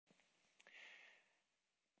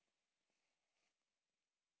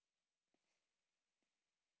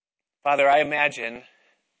Father, I imagine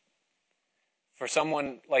for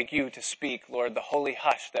someone like you to speak, Lord, the holy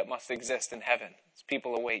hush that must exist in heaven as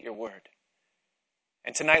people await your word.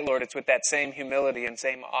 And tonight, Lord, it's with that same humility and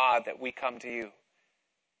same awe that we come to you.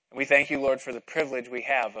 And we thank you, Lord, for the privilege we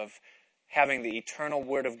have of having the eternal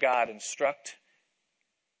word of God instruct,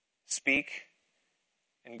 speak,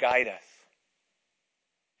 and guide us.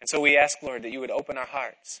 And so we ask, Lord, that you would open our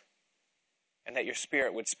hearts and that your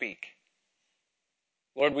Spirit would speak.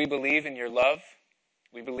 Lord, we believe in your love.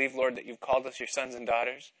 We believe, Lord, that you've called us your sons and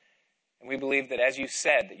daughters. And we believe that as you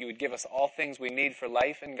said, that you would give us all things we need for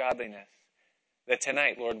life and godliness. That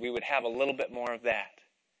tonight, Lord, we would have a little bit more of that.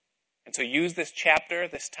 And so use this chapter,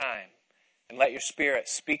 this time, and let your Spirit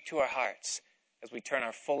speak to our hearts as we turn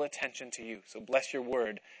our full attention to you. So bless your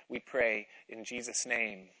word, we pray in Jesus'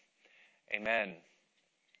 name. Amen.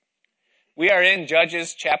 We are in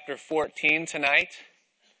Judges chapter 14 tonight.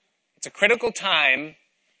 It's a critical time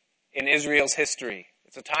in Israel's history.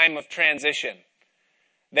 It's a time of transition.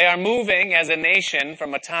 They are moving as a nation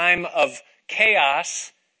from a time of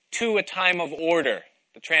chaos to a time of order.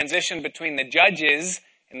 The transition between the judges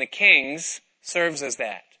and the kings serves as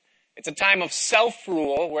that. It's a time of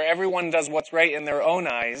self-rule where everyone does what's right in their own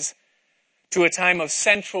eyes, to a time of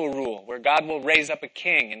central rule where God will raise up a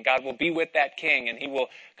king and God will be with that king and he will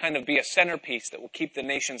kind of be a centerpiece that will keep the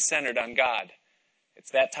nation centered on God.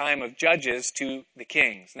 It's that time of judges to the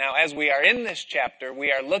kings. Now, as we are in this chapter,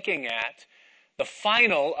 we are looking at the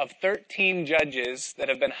final of 13 judges that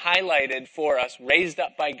have been highlighted for us, raised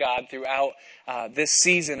up by God throughout this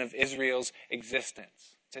season of Israel's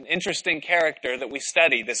existence. It's an interesting character that we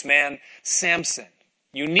study, this man Samson,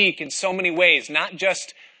 unique in so many ways, not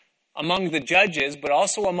just among the judges, but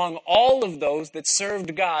also among all of those that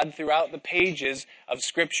served God throughout the pages of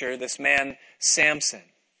Scripture, this man Samson.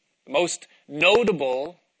 The most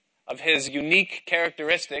notable of his unique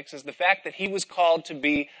characteristics is the fact that he was called to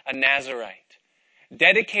be a Nazirite,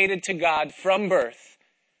 dedicated to God from birth.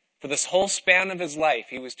 For this whole span of his life,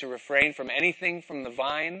 he was to refrain from anything from the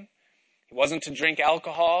vine. He wasn't to drink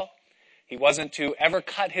alcohol. He wasn't to ever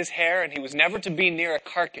cut his hair, and he was never to be near a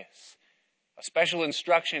carcass. A special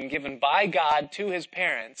instruction given by God to his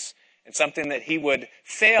parents, and something that he would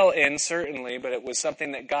fail in, certainly, but it was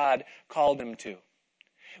something that God called him to.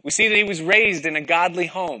 We see that he was raised in a godly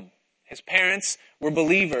home. His parents were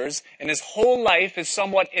believers, and his whole life is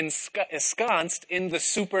somewhat ensconced in the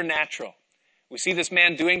supernatural. We see this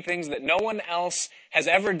man doing things that no one else has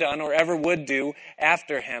ever done or ever would do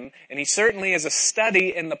after him, and he certainly is a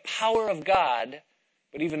study in the power of God,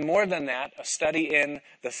 but even more than that, a study in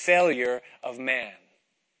the failure of man.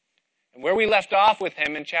 And where we left off with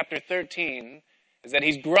him in chapter 13 is that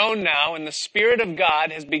he's grown now, and the Spirit of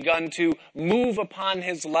God has begun to move upon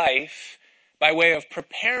his life by way of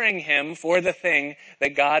preparing him for the thing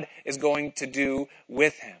that God is going to do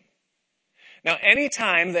with him. Now, any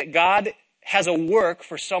time that God has a work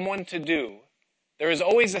for someone to do, there is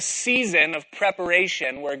always a season of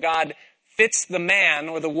preparation where God fits the man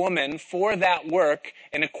or the woman for that work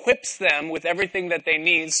and equips them with everything that they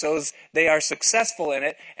need so they are successful in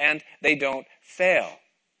it and they don't fail.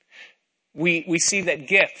 We see that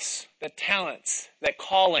gifts, that talents, that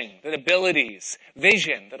calling, that abilities,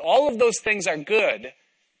 vision, that all of those things are good,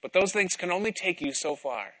 but those things can only take you so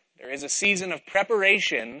far. There is a season of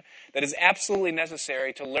preparation that is absolutely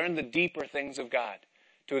necessary to learn the deeper things of God,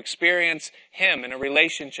 to experience Him in a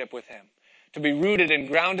relationship with Him, to be rooted and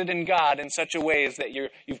grounded in God in such a way as that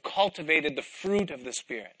you've cultivated the fruit of the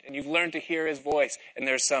Spirit, and you've learned to hear His voice, and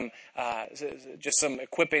there's some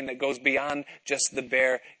equipping that goes beyond just the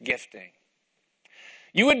bare gifting.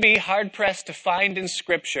 You would be hard-pressed to find in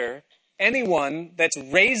Scripture anyone that's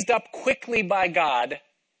raised up quickly by God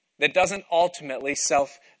that doesn't ultimately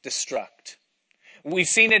self-destruct. We've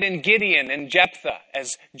seen it in Gideon and Jephthah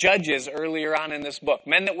as judges earlier on in this book.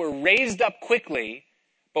 Men that were raised up quickly,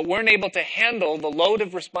 but weren't able to handle the load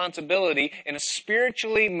of responsibility in a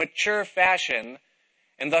spiritually mature fashion,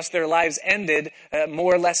 and thus their lives ended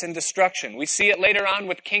more or less in destruction. We see it later on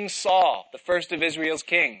with King Saul, the first of Israel's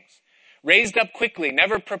kings. Raised up quickly,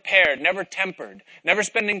 never prepared, never tempered, never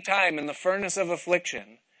spending time in the furnace of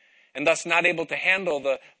affliction, and thus not able to handle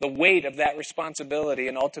the weight of that responsibility,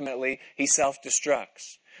 and ultimately he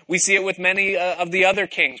self-destructs. We see it with many of the other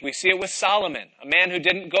kings. We see it with Solomon, a man who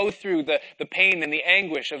didn't go through the pain and the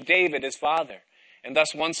anguish of David, his father. And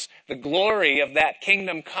thus once the glory of that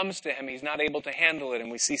kingdom comes to him, he's not able to handle it,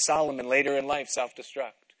 and we see Solomon later in life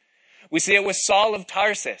self-destruct. We see it with Saul of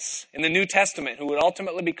Tarsus in the New Testament, who would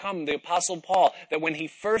ultimately become the Apostle Paul, that when he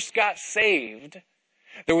first got saved,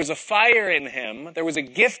 there was a fire in him, there was a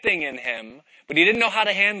gifting in him, but he didn't know how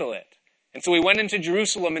to handle it. And so he went into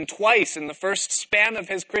Jerusalem, and twice in the first span of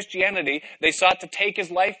his Christianity, they sought to take his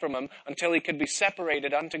life from him until he could be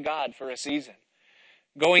separated unto God for a season.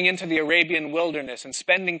 Going into the Arabian wilderness and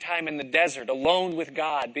spending time in the desert alone with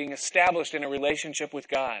God, being established in a relationship with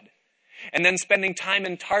God. And then spending time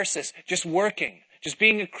in Tarsus, just working, just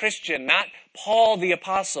being a Christian, not Paul the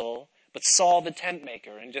apostle, but Saul the tent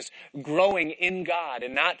maker, and just growing in God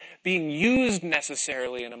and not being used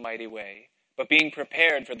necessarily in a mighty way, but being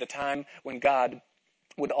prepared for the time when God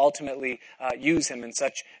would ultimately use him in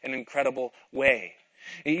such an incredible way.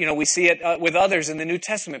 You know, we see it with others in the New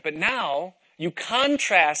Testament, but now you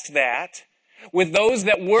contrast that with those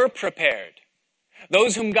that were prepared,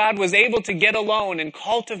 those whom God was able to get alone and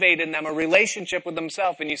cultivate in them a relationship with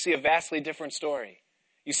himself, and you see a vastly different story.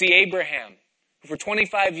 You see Abraham, who for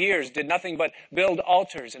 25 years did nothing but build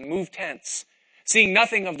altars and move tents, seeing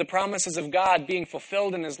nothing of the promises of God being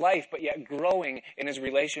fulfilled in his life, but yet growing in his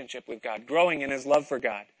relationship with God, growing in his love for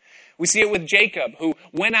God. We see it with Jacob, who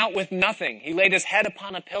went out with nothing. He laid his head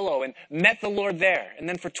upon a pillow and met the Lord there. And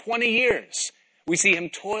then for 20 years, we see him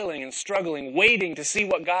toiling and struggling, waiting to see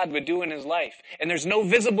what God would do in his life. And there's no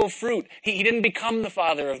visible fruit. He didn't become the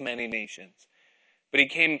father of many nations, but he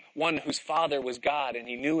became one whose father was God, and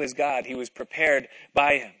he knew his God. He was prepared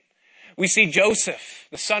by him. We see Joseph,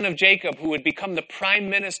 the son of Jacob, who would become the prime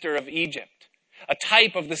minister of Egypt, a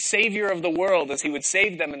type of the Savior of the world as he would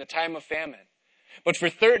save them in a time of famine. But for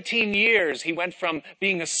 13 years, he went from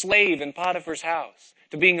being a slave in Potiphar's house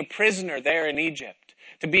to being a prisoner there in Egypt,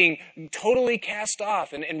 to being totally cast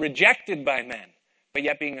off and rejected by men, but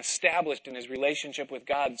yet being established in his relationship with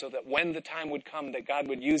God so that when the time would come that God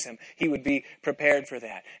would use him, he would be prepared for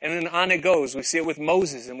that. And then on it goes. We see it with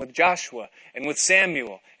Moses and with Joshua and with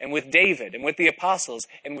Samuel and with David and with the apostles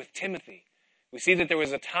and with Timothy. We see that there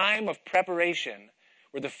was a time of preparation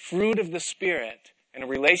where the fruit of the Spirit and a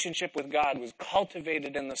relationship with God was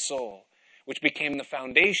cultivated in the soul, which became the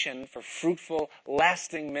foundation for fruitful,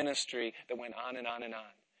 lasting ministry that went on and on and on.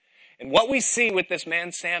 And what we see with this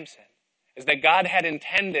man Samson is that God had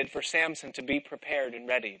intended for Samson to be prepared and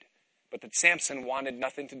readied, but that Samson wanted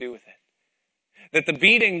nothing to do with it. That the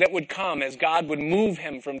beating that would come as God would move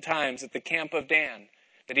him from times at the camp of Dan,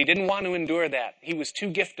 that he didn't want to endure that. He was too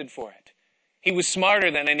gifted for it. He was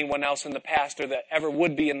smarter than anyone else in the past or that ever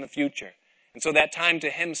would be in the future. And so that time to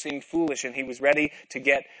him seemed foolish, and he was ready to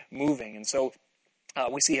get moving. And so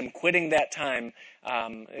we see him quitting that time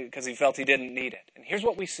because he felt he didn't need it. And here's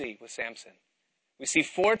what we see with Samson. We see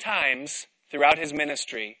 4 times throughout his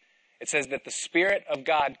ministry, it says that the Spirit of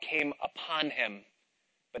God came upon him.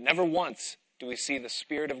 But never once do we see the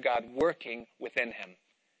Spirit of God working within him.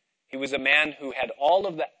 He was a man who had all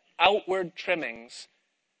of the outward trimmings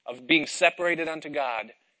of being separated unto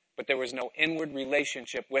God, but there was no inward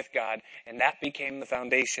relationship with God, and that became the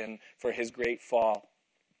foundation for his great fall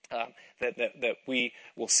that we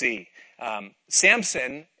will see.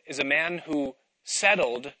 Samson is a man who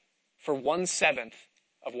settled for 1/7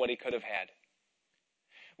 of what he could have had.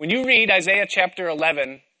 When you read Isaiah chapter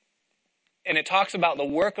 11, and it talks about the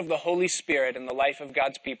work of the Holy Spirit in the life of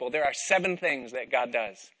God's people, there are 7 things that God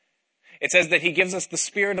does. It says that he gives us the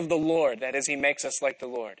Spirit of the Lord, that is, he makes us like the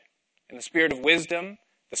Lord. And the Spirit of wisdom,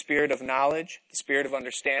 the Spirit of knowledge, the Spirit of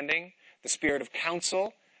understanding, the Spirit of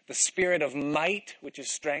counsel, the Spirit of might, which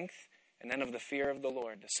is strength, and then of the fear of the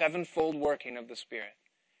Lord, the 7-fold working of the Spirit.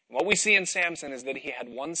 And what we see in Samson is that he had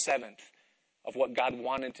 1/7 of what God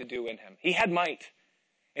wanted to do in him. He had might.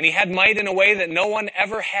 And he had might in a way that no one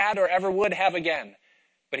ever had or ever would have again.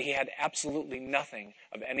 But he had absolutely nothing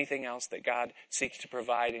of anything else that God seeks to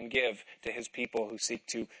provide and give to his people who seek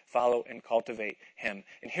to follow and cultivate him.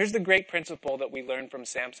 And here's the great principle that we learn from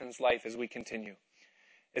Samson's life as we continue,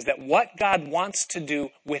 is that what God wants to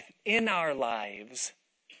do within our lives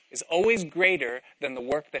is always greater than the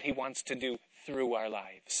work that he wants to do through our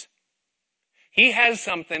lives. He has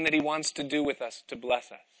something that he wants to do with us to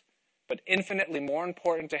bless us. But infinitely more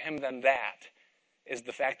important to him than that is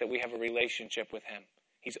the fact that we have a relationship with him.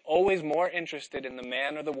 He's always more interested in the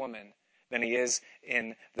man or the woman than he is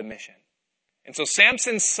in the mission. And so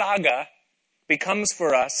Samson's saga becomes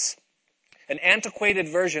for us an antiquated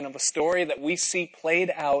version of a story that we see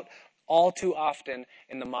played out all too often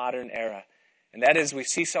in the modern era. And that is, we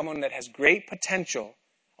see someone that has great potential,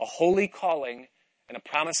 a holy calling, and a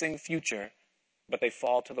promising future, but they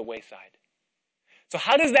fall to the wayside. So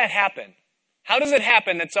how does that happen? How does it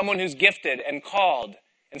happen that someone who's gifted and called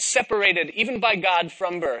and separated even by God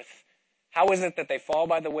from birth, how is it that they fall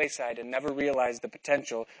by the wayside and never realize the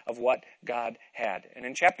potential of what God had? And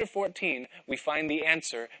in chapter 14, we find the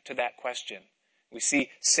answer to that question. We see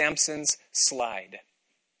Samson's slide.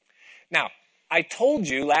 Now, I told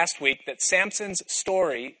you last week that Samson's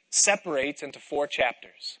story separates into 4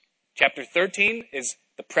 chapters. Chapter 13 is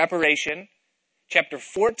the preparation. Chapter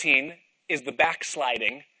 14 is the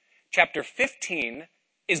backsliding. Chapter 15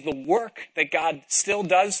 is the work that God still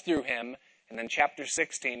does through him. And then chapter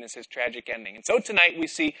 16 is his tragic ending. And so tonight we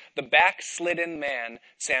see the backslidden man,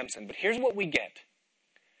 Samson. But here's what we get.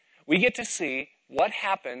 We get to see what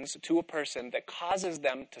happens to a person that causes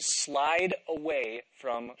them to slide away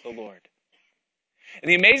from the Lord. And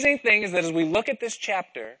the amazing thing is that as we look at this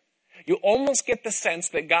chapter, you almost get the sense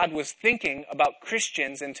that God was thinking about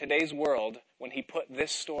Christians in today's world when he put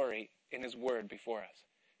this story in his word before us.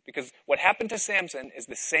 Because what happened to Samson is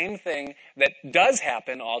the same thing that does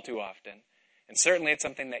happen all too often. And certainly it's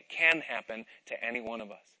something that can happen to any one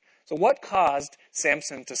of us. So what caused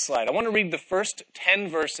Samson to slide? I want to read the first 10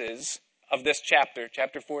 verses of this chapter,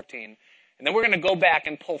 chapter 14. And then we're going to go back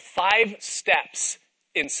and pull 5 steps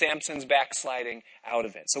in Samson's backsliding out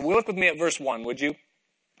of it. So look with me at verse 1, would you?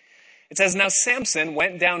 It says, "Now Samson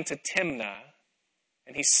went down to Timnah,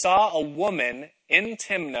 and he saw a woman in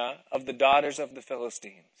Timnah of the daughters of the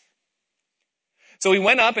Philistines. So he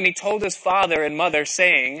went up and he told his father and mother,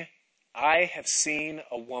 saying, 'I have seen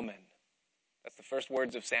a woman.'" That's the first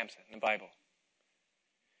words of Samson in the Bible.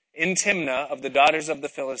 "In Timnah of the daughters of the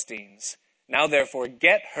Philistines. Now therefore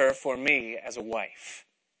get her for me as a wife."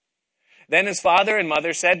 Then his father and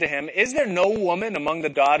mother said to him, "Is there no woman among the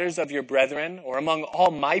daughters of your brethren, or among all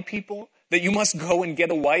my people, that you must go and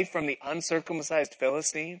get a wife from the uncircumcised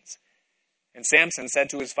Philistines?" And Samson said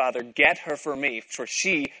to his father, "Get her for me, for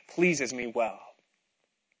she pleases me well."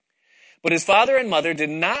 But his father and mother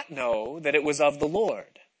did not know that it was of the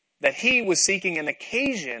Lord, that he was seeking an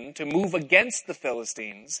occasion to move against the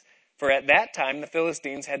Philistines, for at that time the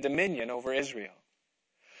Philistines had dominion over Israel.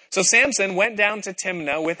 So Samson went down to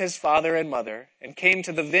Timnah with his father and mother and came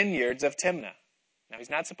to the vineyards of Timnah. Now he's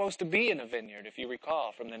not supposed to be in a vineyard, if you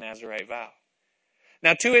recall from the Nazirite vow.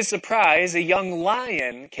 Now to his surprise, a young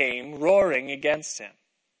lion came roaring against him.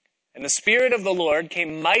 And the Spirit of the Lord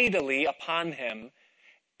came mightily upon him,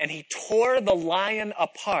 and he tore the lion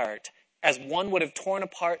apart as one would have torn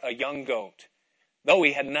apart a young goat, though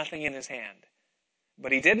he had nothing in his hand.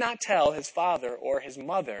 But he did not tell his father or his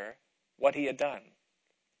mother what he had done.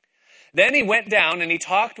 Then he went down and he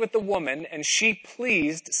talked with the woman, and she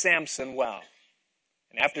pleased Samson well.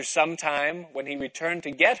 And after some time, when he returned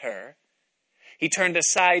to get her, he turned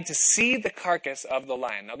aside to see the carcass of the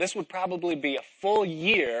lion. Now this would probably be a full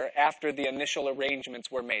year after the initial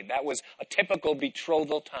arrangements were made. That was a typical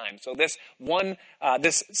betrothal time. So this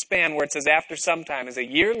span where it says after some time is a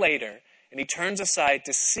year later, and he turns aside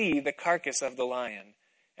to see the carcass of the lion.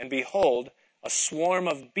 And behold, a swarm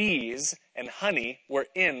of bees and honey were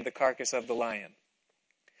in the carcass of the lion.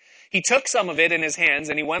 He took some of it in his hands,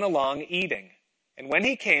 and he went along eating. And when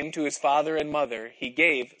he came to his father and mother, he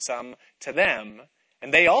gave some to them,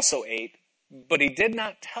 and they also ate, but he did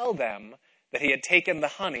not tell them that he had taken the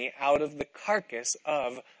honey out of the carcass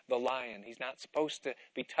of the lion. He's not supposed to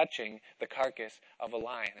be touching the carcass of a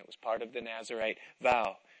lion. It was part of the Nazirite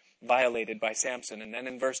vow, violated by Samson. And then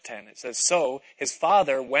in verse 10, it says, "So his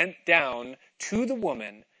father went down to the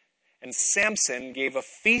woman, and Samson gave a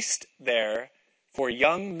feast there, for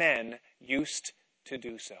young men used to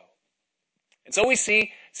do so." And so we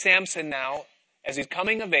see Samson now as he's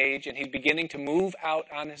coming of age and he's beginning to move out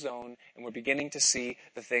on his own, and we're beginning to see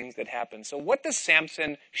the things that happen. So what does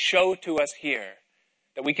Samson show to us here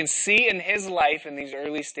that we can see in his life in these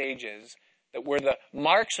early stages that were the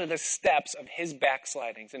marks or the steps of his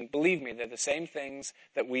backslidings? And believe me, they're the same things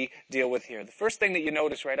that we deal with here. The first thing that you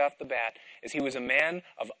notice right off the bat is he was a man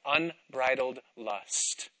of unbridled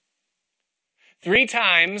lust. 3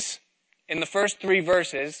 times in the first 3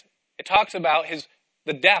 verses, it talks about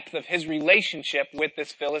the depth of his relationship with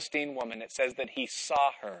this Philistine woman. It says that he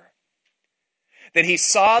saw her. That he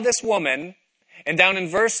saw this woman, and down in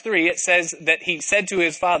verse 3 it says that he said to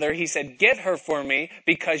his father, he said, "Get her for me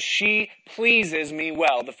because she pleases me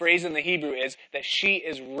well." The phrase in the Hebrew is that she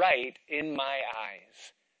is right in my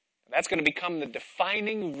eyes. That's going to become the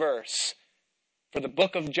defining verse for the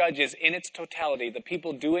book of Judges in its totality, the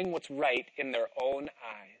people doing what's right in their own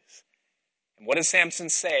eyes. And what does Samson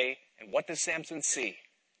say? And what does Samson see?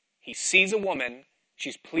 He sees a woman,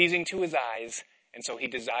 she's pleasing to his eyes, and so he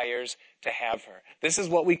desires to have her. This is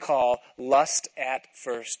what we call lust at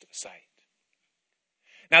first sight.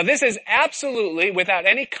 Now this is absolutely, without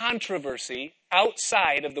any controversy,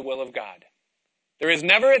 outside of the will of God. There is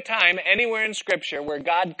never a time anywhere in Scripture where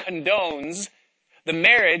God condones the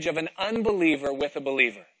marriage of an unbeliever with a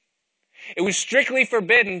believer. It was strictly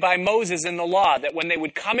forbidden by Moses in the law that when they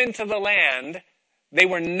would come into the land, They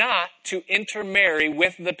were not to intermarry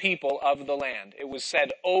with the people of the land. It was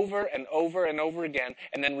said over and over and over again,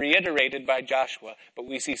 and then reiterated by Joshua. But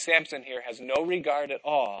we see Samson here has no regard at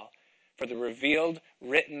all for the revealed,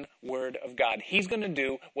 written word of God. He's going to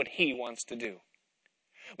do what he wants to do.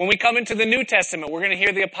 When we come into the New Testament, we're going to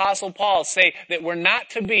hear the Apostle Paul say that we're not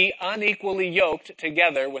to be unequally yoked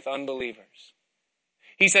together with unbelievers.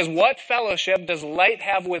 He says, what fellowship does light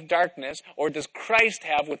have with darkness, or does Christ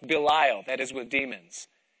have with Belial, that is with demons?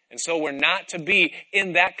 And so we're not to be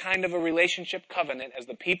in that kind of a relationship covenant as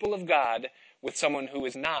the people of God with someone who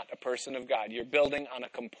is not a person of God. You're building on a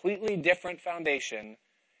completely different foundation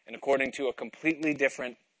and according to a completely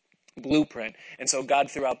different blueprint. And so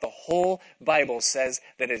God throughout the whole Bible says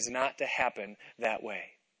that it is not to happen that way.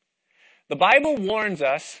 The Bible warns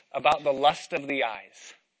us about the lust of the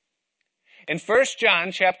eyes. In 1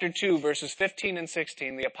 John chapter 2, verses 15 and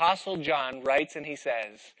 16, the Apostle John writes and he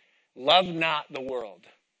says, love not the world,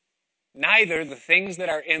 neither the things that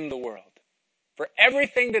are in the world. For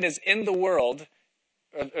everything that is in the world,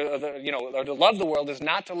 or to love the world is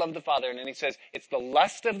not to love the Father. And then he says, it's the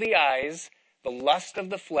lust of the eyes, the lust of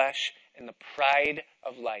the flesh, and the pride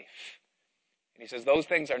of life. And he says, those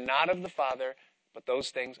things are not of the Father, but those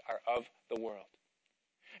things are of the world.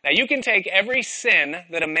 Now, you can take every sin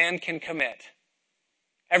that a man can commit,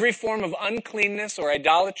 every form of uncleanness or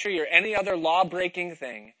idolatry or any other law-breaking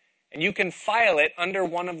thing, and you can file it under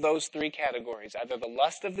one of those three categories, either the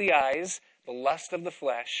lust of the eyes, the lust of the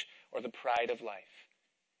flesh, or the pride of life.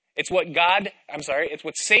 It's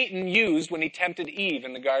what Satan used when he tempted Eve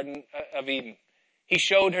in the Garden of Eden. He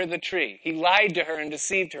showed her the tree. He lied to her and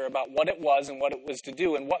deceived her about what it was and what it was to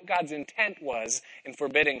do and what God's intent was in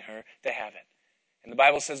forbidding her to have it. And the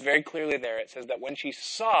Bible says very clearly there, it says that when she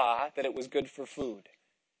saw that it was good for food,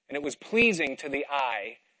 and it was pleasing to the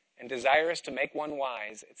eye, and desirous to make one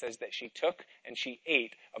wise, it says that she took and she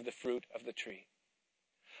ate of the fruit of the tree.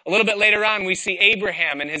 A little bit later on, we see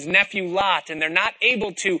Abraham and his nephew Lot, and they're not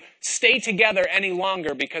able to stay together any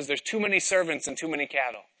longer because there's too many servants and too many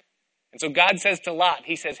cattle. And so God says to Lot,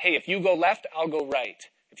 he says, hey, if you go left, I'll go right.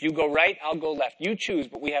 If you go right, I'll go left. You choose,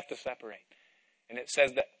 but we have to separate. And it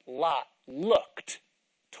says that Lot looked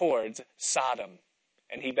towards Sodom,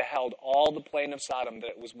 and he beheld all the plain of Sodom, that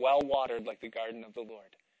it was well watered like the garden of the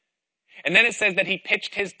Lord. And then it says that he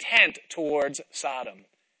pitched his tent towards Sodom.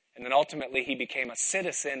 And then ultimately he became a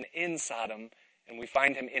citizen in Sodom, and we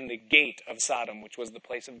find him in the gate of Sodom, which was the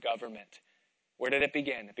place of government. Where did it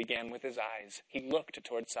begin? It began with his eyes. He looked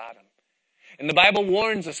towards Sodom. And the Bible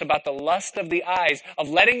warns us about the lust of the eyes, of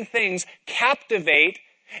letting things captivate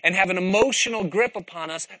and have an emotional grip upon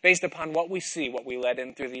us based upon what we see, what we let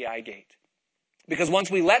in through the eye gate. Because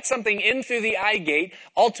once we let something in through the eye gate,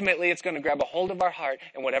 ultimately it's going to grab a hold of our heart,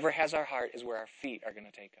 and whatever has our heart is where our feet are going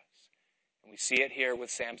to take us. And we see it here with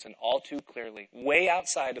Samson all too clearly, way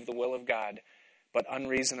outside of the will of God, but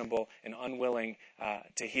unreasonable and unwilling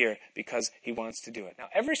to hear because he wants to do it. Now,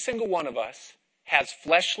 every single one of us has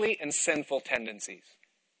fleshly and sinful tendencies.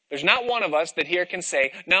 There's not one of us that here can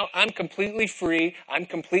say, no, I'm completely free, I'm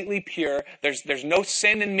completely pure, there's no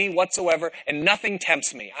sin in me whatsoever, and nothing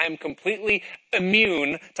tempts me. I am completely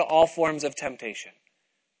immune to all forms of temptation.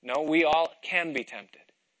 No, we all can be tempted.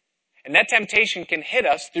 And that temptation can hit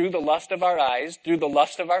us through the lust of our eyes, through the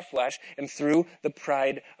lust of our flesh, and through the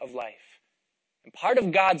pride of life. And part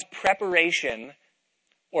of God's preparation,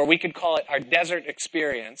 or we could call it our desert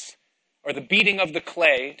experience, or the beating of the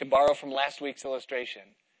clay, to borrow from last week's illustration,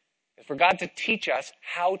 is for God to teach us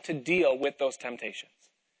how to deal with those temptations.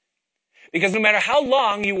 Because no matter how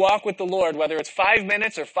long you walk with the Lord, whether it's 5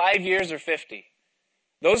 minutes or 5 years or 50,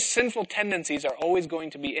 those sinful tendencies are always going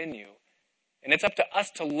to be in you. And it's up to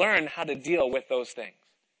us to learn how to deal with those things.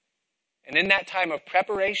 And in that time of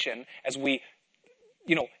preparation, as we,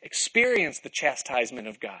 experience the chastisement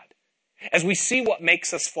of God, as we see what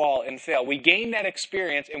makes us fall and fail, we gain that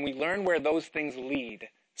experience and we learn where those things lead,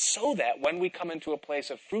 so that when we come into a place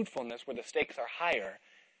of fruitfulness where the stakes are higher,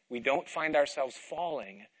 we don't find ourselves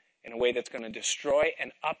falling in a way that's going to destroy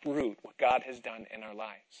and uproot what God has done in our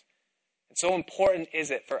lives. And so important is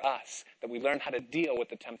it for us that we learn how to deal with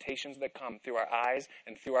the temptations that come through our eyes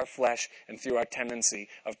and through our flesh and through our tendency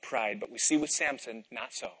of pride. But we see with Samson,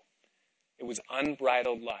 not so. It was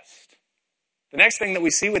unbridled lust. The next thing that we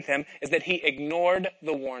see with him is that he ignored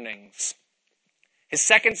the warnings. His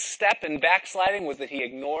second step in backsliding was that he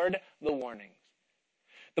ignored the warnings.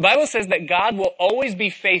 The Bible says that God will always be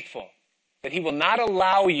faithful, that he will not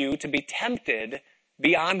allow you to be tempted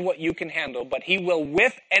beyond what you can handle, but he will,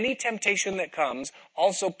 with any temptation that comes,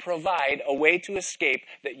 also provide a way to escape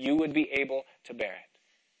that you would be able to bear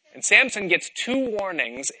it. And Samson gets two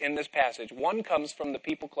warnings in this passage. One comes from the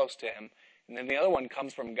people close to him, and then the other one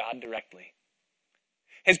comes from God directly.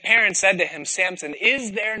 His parents said to him, Samson,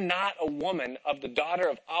 is there not a woman of the daughter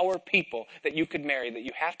of our people that you could marry, that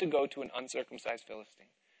you have to go to an uncircumcised Philistine?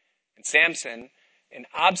 And Samson, in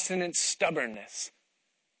obstinate stubbornness,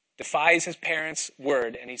 defies his parents'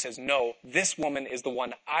 word, and he says, no, this woman is the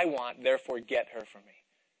one I want, therefore get her for me.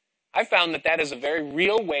 I found that is a very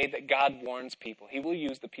real way that God warns people. He will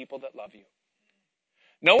use the people that love you.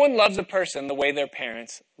 No one loves a person the way their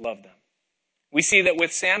parents love them. We see that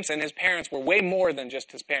with Samson, his parents were way more than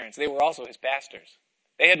just his parents. They were also his pastors.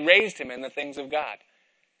 They had raised him in the things of God.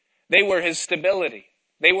 They were his stability.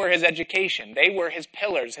 They were his education. They were his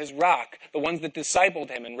pillars, his rock, the ones that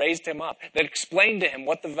discipled him and raised him up, that explained to him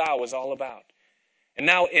what the vow was all about. And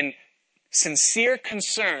now in sincere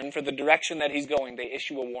concern for the direction that he's going, they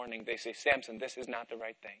issue a warning. They say, Samson, this is not the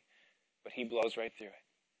right thing. But he blows right through it.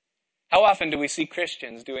 How often do we see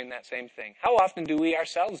Christians doing that same thing? How often do we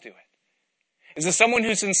ourselves do it? Is that someone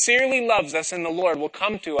who sincerely loves us in the Lord will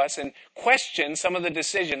come to us and question some of the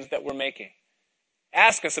decisions that we're making.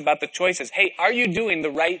 Ask us about the choices. Hey, are you doing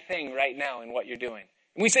the right thing right now in what you're doing?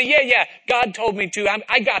 And we say, yeah, God told me to.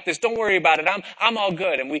 I got this. Don't worry about it. I'm all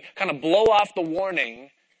good. And we kind of blow off the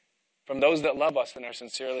warning from those that love us and are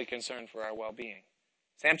sincerely concerned for our well-being.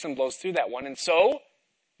 Samson blows through that one. And so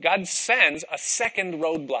God sends a second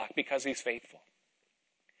roadblock because he's faithful.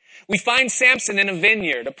 We find Samson in a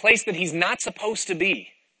vineyard, a place that he's not supposed to be.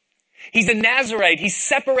 He's a Nazirite. He's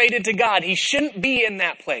separated to God. He shouldn't be in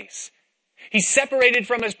that place. He's separated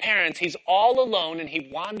from his parents. He's all alone, and he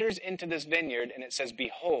wanders into this vineyard, and it says,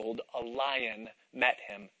 behold, a lion met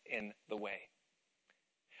him in the way.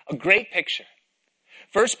 A great picture.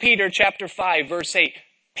 1 Peter chapter 5, verse 8,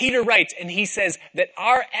 Peter writes, and he says that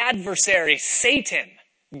our adversary, Satan,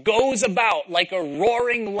 goes about like a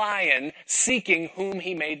roaring lion seeking whom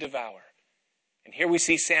he may devour. And here we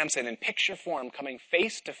see Samson in picture form coming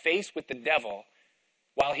face to face with the devil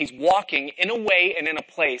while he's walking in a way and in a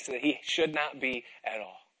place that he should not be at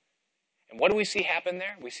all. And what do we see happen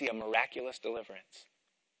there? We see a miraculous deliverance.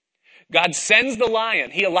 God sends the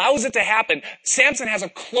lion. He allows it to happen. Samson has a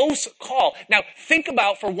close call. Now, think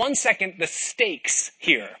about for 1 second the stakes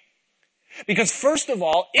here. Because first of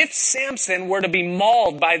all, if Samson were to be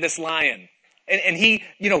mauled by this lion, and he,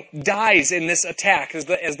 dies in this attack as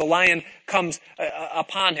the lion comes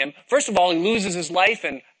upon him, first of all, he loses his life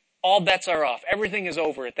and all bets are off. Everything is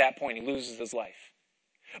over at that point. He loses his life.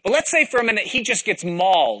 But let's say for a minute he just gets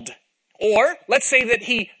mauled. Or let's say that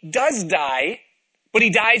he does die, but he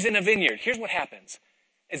dies in a vineyard. Here's what happens,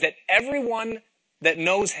 is that everyone that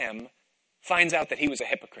knows him finds out that he was a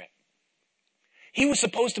hypocrite. He was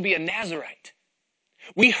supposed to be a Nazirite.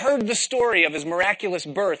 We heard the story of his miraculous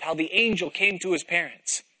birth, how the angel came to his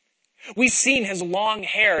parents. We've seen his long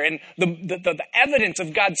hair and the evidence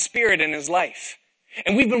of God's Spirit in his life.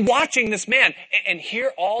 And we've been watching this man. And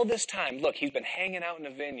here all this time, look, he's been hanging out in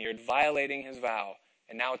a vineyard, violating his vow.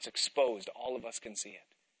 And now it's exposed. All of us can see it.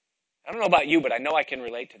 I don't know about you, but I know I can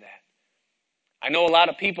relate to that. I know a lot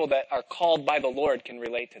of people that are called by the Lord can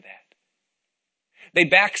relate to that. They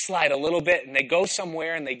backslide a little bit and they go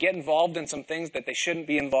somewhere and they get involved in some things that they shouldn't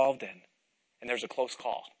be involved in. And there's a close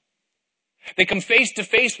call. They come face to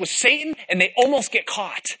face with Satan and they almost get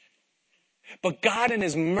caught. But God in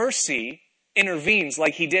his mercy intervenes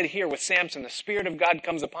like he did here with Samson. The Spirit of God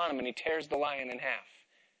comes upon him and he tears the lion in half.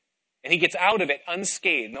 And he gets out of it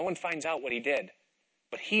unscathed. No one finds out what he did.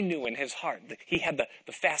 But he knew in his heart, that he had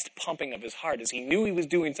the fast pumping of his heart as he knew he was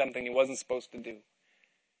doing something he wasn't supposed to do.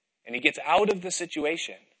 And he gets out of the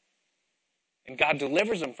situation. And God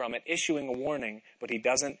delivers him from it, issuing a warning, but he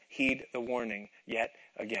doesn't heed the warning yet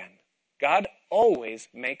again. God always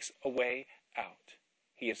makes a way out.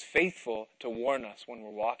 He is faithful to warn us when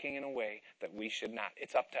we're walking in a way that we should not.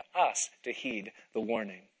 It's up to us to heed the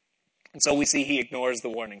warning. And so we see he ignores the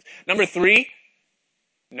warnings. Number 3,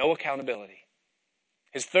 no accountability.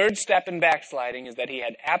 His third step in backsliding is that he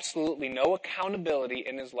had absolutely no accountability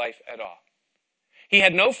in his life at all. He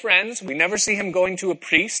had no friends. We never see him going to a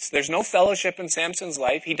priest. There's no fellowship in Samson's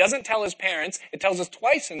life. He doesn't tell his parents. It tells us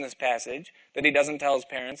twice in this passage that he doesn't tell his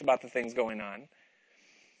parents about the things going on.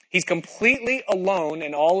 He's completely alone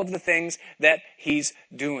in all of the things that he's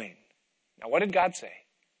doing. Now, what did God say?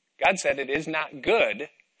 God said it is not good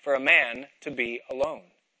for a man to be alone.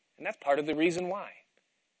 And that's part of the reason why.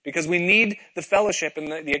 Because we need the fellowship and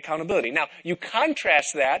the accountability. Now, you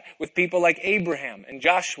contrast that with people like Abraham and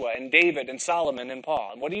Joshua and David and Solomon and Paul.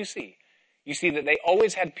 And what do you see? You see that they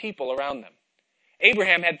always had people around them.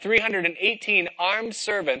 Abraham had 318 armed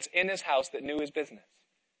servants in his house that knew his business.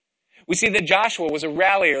 We see that Joshua was a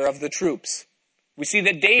rallier of the troops. We see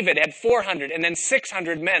that David had 400 and then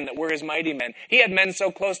 600 men that were his mighty men. He had men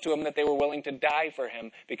so close to him that they were willing to die for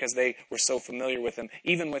him because they were so familiar with him,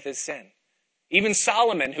 even with his sin. Even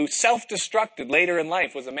Solomon, who self-destructed later in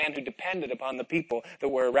life, was a man who depended upon the people that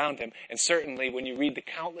were around him. And certainly when you read the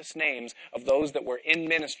countless names of those that were in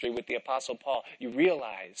ministry with the Apostle Paul, you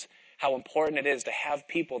realize how important it is to have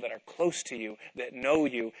people that are close to you, that know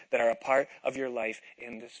you, that are a part of your life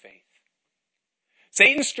in this faith.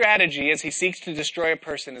 Satan's strategy as he seeks to destroy a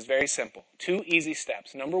person is very simple. 2 easy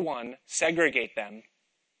steps. Number 1, segregate them.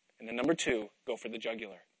 And then number 2, go for the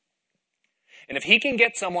jugular. And if he can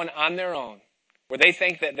get someone on their own, where they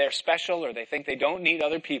think that they're special or they think they don't need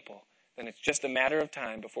other people, then it's just a matter of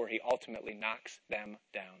time before he ultimately knocks them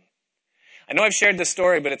down. I know I've shared this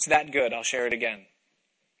story, but it's that good. I'll share it again.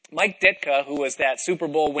 Mike Ditka, who was that Super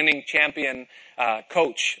Bowl winning champion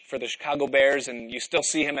coach for the Chicago Bears, and you still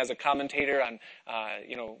see him as a commentator on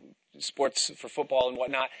sports for football and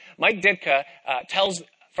whatnot. Mike Ditka tells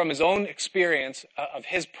from his own experience of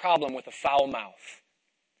his problem with a foul mouth.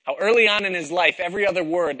 How early on in his life, every other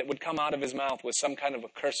word that would come out of his mouth was some kind of a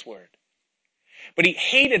curse word. But he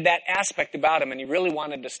hated that aspect about him, and he really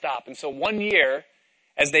wanted to stop. And so one year,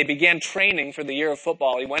 as they began training for the year of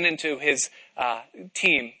football, he went into his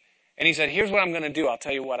team, and he said, here's what I'm going to do. I'll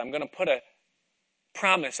tell you what. I'm going to put a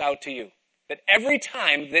promise out to you that every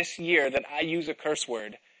time this year that I use a curse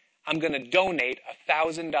word, I'm going to donate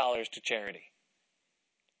 $1,000 to charity.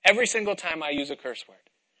 Every single time I use a curse word.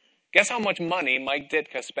 Guess how much money Mike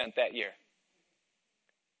Ditka spent that year?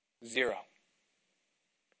 0.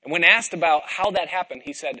 And when asked about how that happened,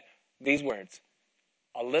 he said these words,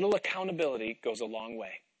 a little accountability goes a long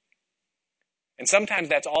way. And sometimes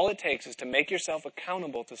that's all it takes is to make yourself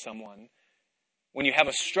accountable to someone when you have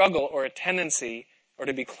a struggle or a tendency or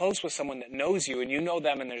to be close with someone that knows you and you know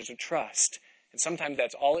them and there's a trust. And sometimes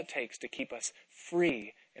that's all it takes to keep us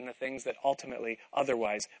free in the things that ultimately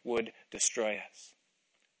otherwise would destroy us.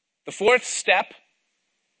 The 4th step,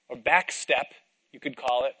 or back step, you could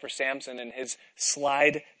call it, for Samson in his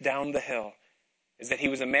slide down the hill, is that he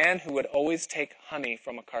was a man who would always take honey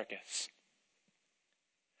from a carcass.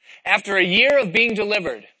 After a year of being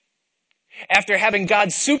delivered, after having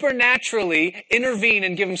God supernaturally intervene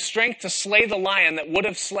and give him strength to slay the lion that would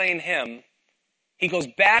have slain him, he goes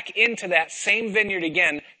back into that same vineyard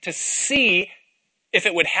again to see if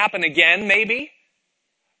it would happen again, maybe,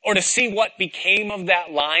 or to see what became of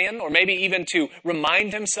that lion, or maybe even to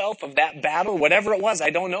remind himself of that battle, whatever it was. I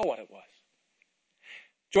don't know what it was.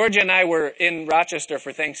 Georgia and I were in Rochester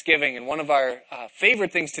for Thanksgiving, and one of our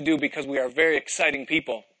favorite things to do, because we are very exciting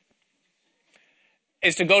people,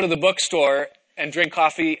 is to go to the bookstore and drink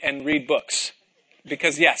coffee and read books.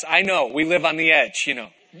 Because yes, I know, we live on the edge,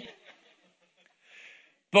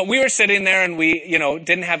 But we were sitting there and we,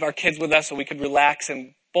 didn't have our kids with us so we could relax,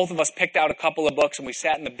 and both of us picked out a couple of books and we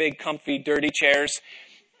sat in the big, comfy, dirty chairs.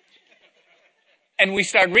 And we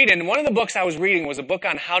started reading. And one of the books I was reading was a book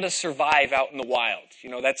on how to survive out in the wild.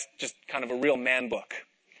 That's just kind of a real man book.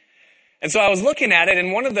 And so I was looking at it,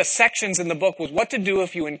 and one of the sections in the book was what to do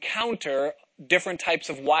if you encounter different types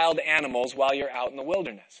of wild animals while you're out in the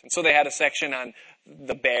wilderness. And so they had a section on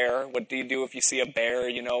the bear. What do you do if you see a bear?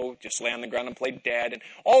 Just lay on the ground and play dead, and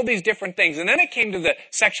all these different things. And then it came to the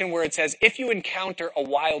section where it says, if you encounter a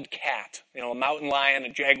wild cat, a mountain lion, a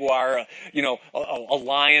jaguar, a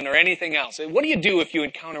lion, or anything else, what do you do if you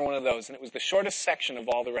encounter one of those? And it was the shortest section of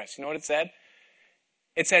all the rest. You know what it said?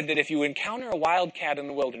 It said that if you encounter a wild cat in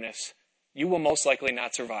the wilderness, you will most likely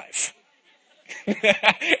not survive. And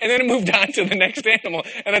then it moved on to the next animal.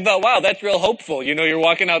 And I thought, wow, that's real hopeful. You're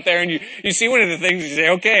walking out there and you see one of the things, you say,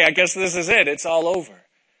 okay, I guess this is it. It's all over.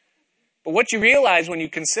 But what you realize when you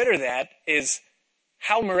consider that is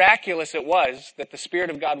how miraculous it was that the Spirit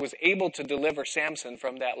of God was able to deliver Samson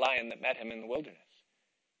from that lion that met him in the wilderness.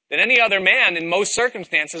 That any other man in most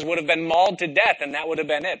circumstances would have been mauled to death, and that would have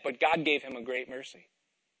been it. But God gave him a great mercy.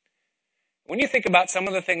 When you think about some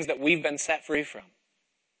of the things that we've been set free from,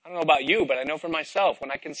 I don't know about you, but I know for myself, when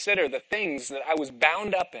I consider the things that I was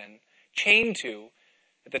bound up in, chained to,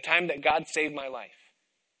 at the time that God saved my life,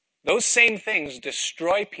 those same things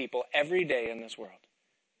destroy people every day in this world.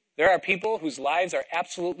 There are people whose lives are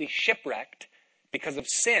absolutely shipwrecked because of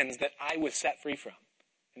sins that I was set free from.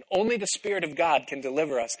 And only the Spirit of God can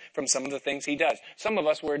deliver us from some of the things he does. Some of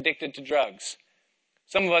us were addicted to drugs.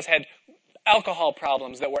 Some of us had alcohol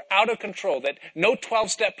problems that were out of control, that no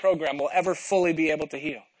 12-step program will ever fully be able to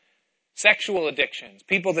heal. Sexual addictions,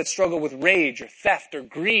 people that struggle with rage or theft or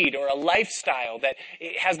greed or a lifestyle that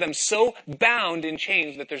it has them so bound in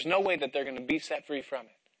chains that there's no way that they're going to be set free from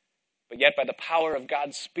it. But yet by the power of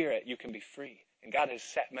God's Spirit, you can be free. And God has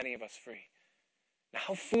set many of us free. Now,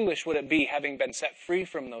 how foolish would it be, having been set free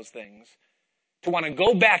from those things, to want to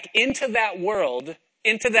go back into that world,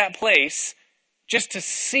 into that place, just to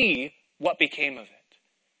see what became of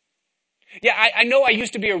it? Yeah, I know I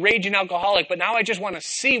used to be a raging alcoholic, but now I just want to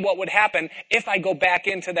see what would happen if I go back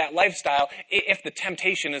into that lifestyle, if the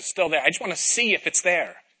temptation is still there. I just want to see if it's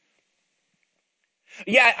there.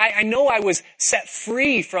 Yeah, I know I was set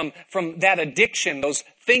free from that addiction, those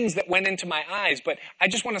things that went into my eyes, but I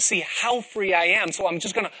just want to see how free I am, so I'm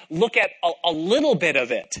just going to look at a little bit of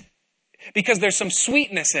it, because there's some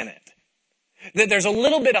sweetness in it. There's a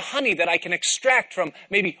little bit of honey that I can extract from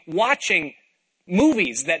maybe watching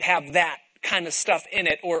movies that have that kind of stuff in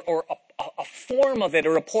it, or a form of it,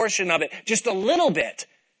 or a portion of it, just a little bit.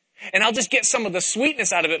 And I'll just get some of the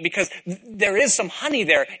sweetness out of it because there is some honey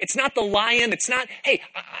there. It's not the lion. It's not, hey,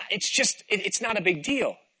 it's not a big deal.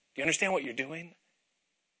 Do you understand what you're doing?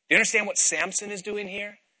 Do you understand what Samson is doing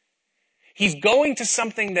here? He's going to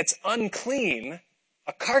something that's unclean,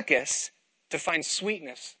 a carcass, to find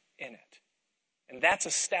sweetness in it. And that's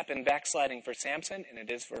a step in backsliding for Samson, and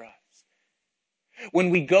it is for us.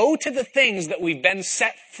 When we go to the things that we've been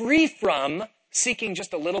set free from, seeking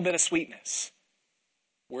just a little bit of sweetness,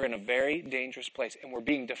 we're in a very dangerous place, and we're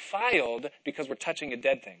being defiled because we're touching a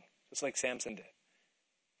dead thing, just like Samson did.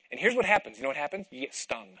 And here's what happens. You know what happens? You get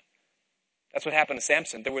stung. That's what happened to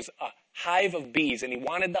Samson. There was a hive of bees, and he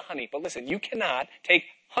wanted the honey. But listen, you cannot take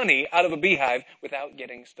honey out of a beehive without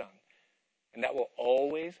getting stung. And that will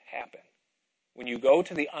always happen. When you go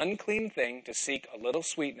to the unclean thing to seek a little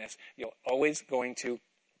sweetness, you're always going to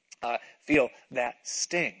feel that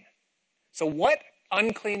sting. So what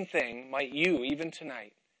unclean thing might you, even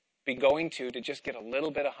tonight, be going to just get a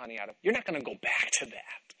little bit of honey out of? You're not going to go back to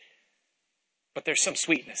that. But there's some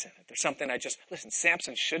sweetness in it. There's something listen,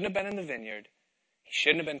 Samson shouldn't have been in the vineyard. He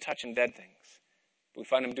shouldn't have been touching dead things. But we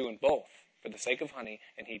find him doing both for the sake of honey,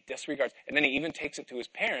 and he disregards. And then he even takes it to his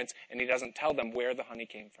parents, and he doesn't tell them where the honey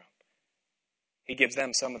came from. He gives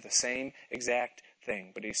them some of the same exact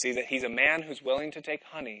thing. But you see that he's a man who's willing to take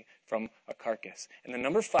honey from a carcass. And then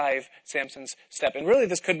number 5, Samson's step, and really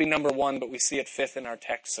this could be number 1, but we see it 5th in our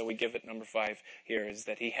text, so we give it number 5 here, is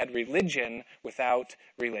that he had religion without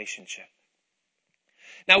relationship.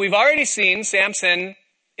 Now we've already seen Samson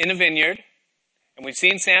in a vineyard, and we've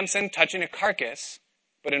seen Samson touching a carcass,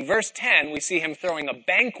 but in verse 10 we see him throwing a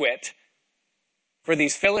banquet for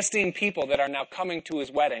these Philistine people that are now coming to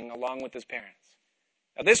his wedding along with his parents.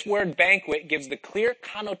 Now, this word banquet gives the clear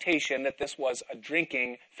connotation that this was a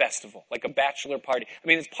drinking festival, like a bachelor party. I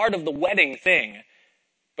mean, it's part of the wedding thing,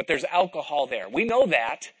 but there's alcohol there. We know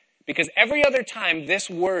that because every other time this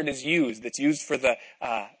word is used, that's used for the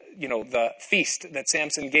feast that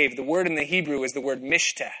Samson gave, the word in the Hebrew is the word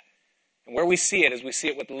mishteh. And where we see it is we see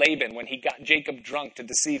it with Laban when he got Jacob drunk to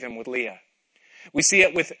deceive him with Leah. We see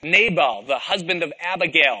it with Nabal, the husband of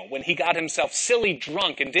Abigail, when he got himself silly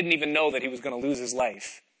drunk and didn't even know that he was going to lose his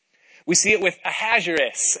life. We see it with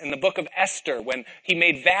Ahasuerus in the book of Esther, when he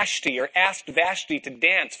made Vashti, or asked Vashti to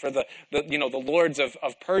dance for the lords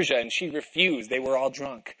of Persia, and she refused. They were all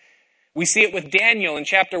drunk. We see it with Daniel in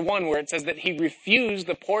chapter 1, where it says that he refused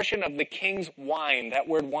the portion of the king's wine. That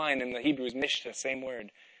word wine in the Hebrew is mishteh, same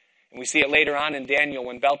word. And we see it later on in Daniel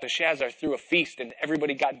when Belteshazzar threw a feast and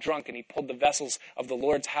everybody got drunk and he pulled the vessels of the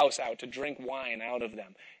Lord's house out to drink wine out of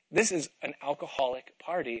them. This is an alcoholic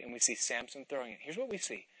party, and we see Samson throwing it. Here's what we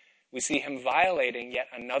see. We see him violating yet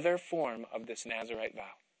another form of this Nazirite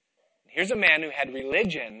vow. Here's a man who had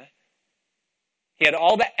religion. He had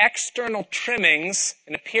all the external trimmings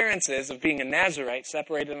and appearances of being a Nazirite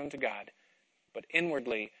separated unto God. But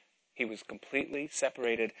inwardly, he was completely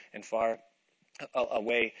separated and far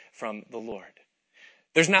away from the Lord.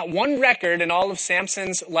 There's not one record in all of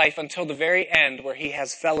Samson's life until the very end where he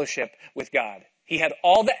has fellowship with God. He had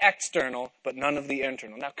all the external, but none of the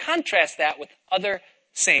internal. Now contrast that with other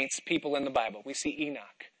saints, people in the Bible. We see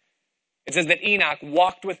Enoch. It says that Enoch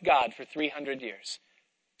walked with God for 300 years.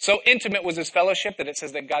 So intimate was his fellowship that it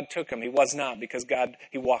says that God took him. He was not, because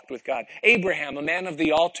he walked with God. Abraham, a man of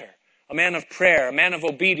the altar, a man of prayer, a man of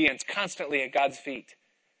obedience, constantly at God's feet.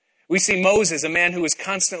 We see Moses, a man who was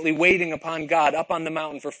constantly waiting upon God up on the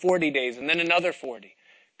mountain for 40 days and then another 40,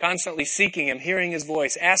 constantly seeking him, hearing his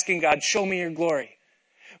voice, asking God, show me your glory.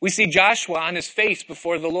 We see Joshua on his face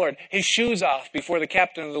before the Lord, his shoes off before the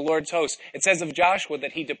captain of the Lord's host. It says of Joshua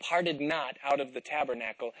that he departed not out of the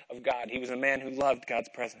tabernacle of God. He was a man who loved God's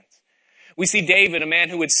presence. We see David, a man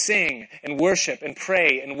who would sing and worship and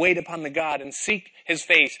pray and wait upon the God and seek his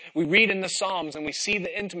face. We read in the Psalms and we see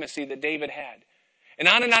the intimacy that David had. And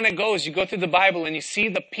on it goes. You go through the Bible and you see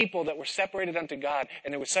the people that were separated unto God,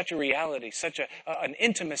 and there was such a reality, such an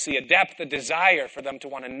intimacy, a depth, a desire for them to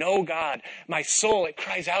want to know God. My soul, it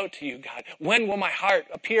cries out to you, God. When will my heart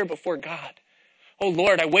appear before God? Oh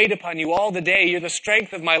Lord, I wait upon you all the day. You're the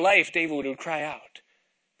strength of my life, David would cry out.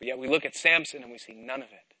 But yet we look at Samson and we see none of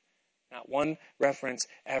it. Not one reference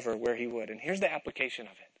ever where he would. And here's the application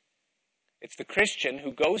of it. It's the Christian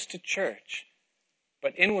who goes to church,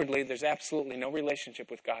 but inwardly there's absolutely no relationship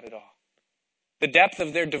with God at all. The depth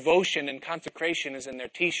of their devotion and consecration is in their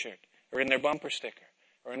t-shirt or in their bumper sticker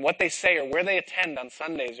or in what they say or where they attend on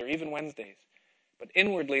Sundays or even Wednesdays. But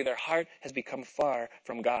inwardly their heart has become far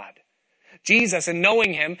from God. Jesus, and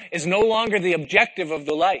knowing him, is no longer the objective of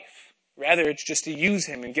the life. Rather, it's just to use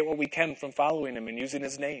him and get what we can from following him and using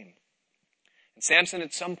his name. And Samson,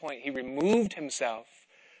 at some point, he removed himself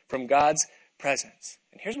from God's presence.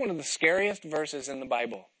 And here's one of the scariest verses in the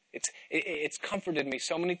Bible. It's comforted me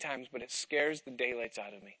so many times, but it scares the daylights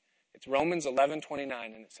out of me. It's Romans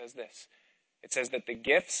 11:29, and it says this. It says that the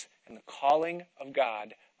gifts and the calling of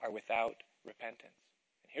God are without repentance.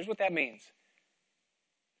 And here's what that means.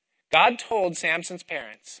 God told Samson's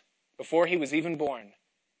parents, before he was even born,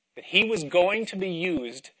 that he was going to be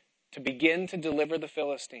used to begin to deliver the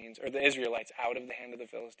Philistines, or the Israelites, out of the hand of the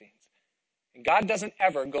Philistines. And God doesn't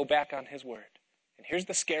ever go back on his word. And here's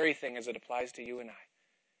the scary thing as it applies to you and I,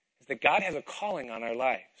 is that God has a calling on our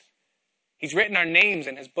lives. He's written our names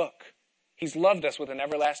in his book. He's loved us with an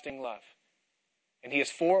everlasting love. And he has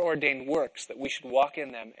foreordained works that we should walk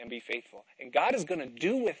in them and be faithful. And God is going to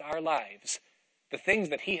do with our lives the things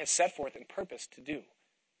that he has set forth and purposed to do.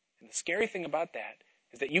 And the scary thing about that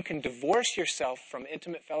is that you can divorce yourself from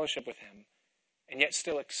intimate fellowship with him and yet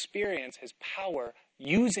still experience his power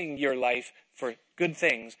using your life for good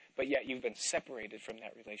things, but yet you've been separated from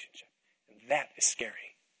that relationship. And that is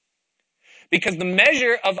scary. Because the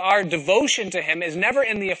measure of our devotion to him is never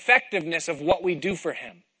in the effectiveness of what we do for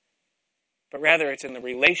him, but rather it's in the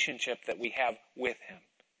relationship that we have with him.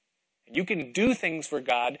 You can do things for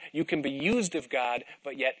God, you can be used of God,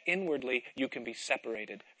 but yet inwardly you can be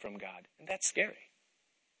separated from God. And that's scary.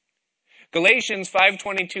 Galatians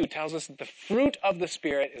 5:22 tells us that the fruit of the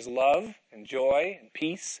Spirit is love and joy and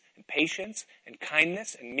peace and patience and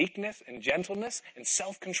kindness and meekness and gentleness and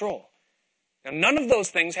self-control. Now, none of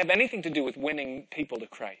those things have anything to do with winning people to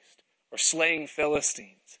Christ or slaying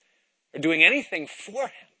Philistines or doing anything for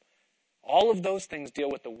him. All of those things deal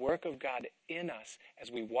with the work of God in us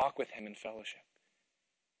as we walk with him in fellowship.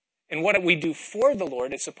 And what we do for the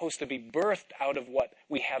Lord is supposed to be birthed out of what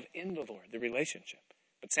we have in the Lord, the relationship.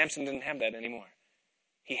 But Samson didn't have that anymore.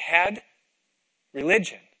 He had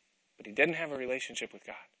religion, but he didn't have a relationship with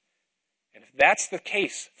God. And if that's the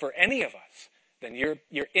case for any of us, then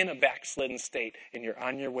you're in a backslidden state and you're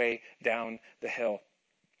on your way down the hill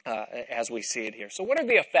as we see it here. So what are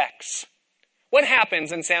the effects? What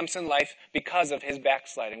happens in Samson's life because of his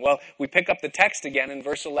backsliding? Well, we pick up the text again in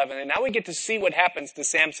verse 11, and now we get to see what happens to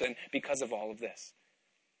Samson because of all of this.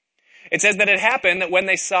 It says that it happened that when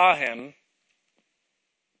they saw him,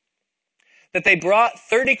 that they brought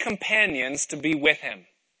 30 companions to be with him.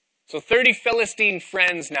 So 30 Philistine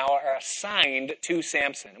friends now are assigned to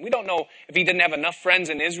Samson. And we don't know if he didn't have enough friends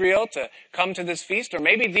in Israel to come to this feast, or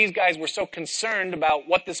maybe these guys were so concerned about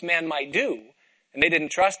what this man might do, and they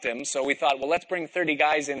didn't trust him, so we thought, well, let's bring 30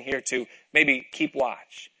 guys in here to maybe keep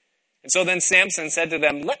watch. And so then Samson said to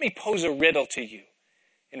them, let me pose a riddle to you.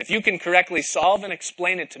 And if you can correctly solve and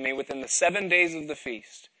explain it to me within the 7 days of the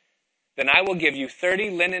feast, then I will give you 30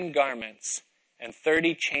 linen garments and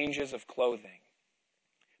 30 changes of clothing.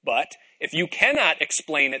 But if you cannot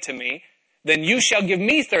explain it to me, then you shall give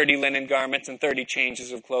me 30 linen garments and 30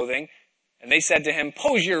 changes of clothing. And they said to him,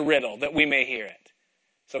 pose your riddle that we may hear it.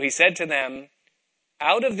 So he said to them,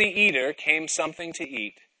 out of the eater came something to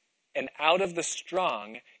eat, and out of the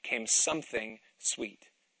strong came something sweet.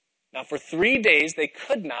 Now for 3 days they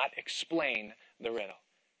could not explain the riddle.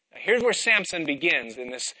 Now here's where Samson begins in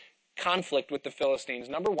this conflict with the Philistines.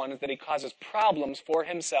 Number one is that he causes problems for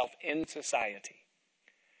himself in society.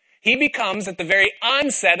 He becomes, at the very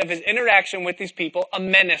onset of his interaction with these people, a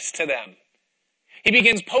menace to them. He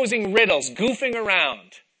begins posing riddles, goofing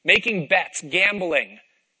around, making bets, gambling,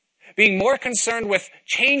 being more concerned with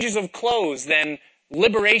changes of clothes than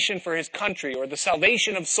liberation for his country or the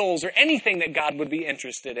salvation of souls or anything that God would be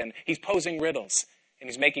interested in. He's posing riddles, and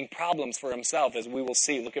he's making problems for himself, as we will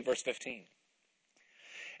see. Look at verse 15.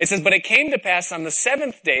 It says, but it came to pass on the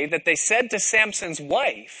 7th day that they said to Samson's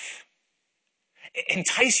wife,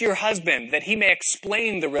 entice your husband that he may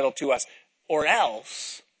explain the riddle to us, or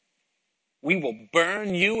else we will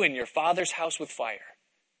burn you and your father's house with fire.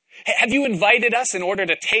 Have you invited us in order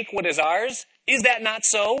to take what is ours? Is that not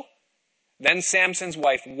so? Then Samson's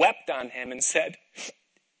wife wept on him and said,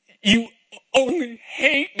 you only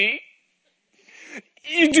hate me.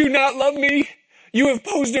 You do not love me. You have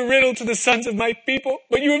posed a riddle to the sons of my people,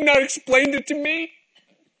 but you have not explained it to me.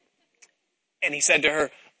 And he said to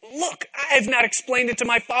her, look, I have not explained it to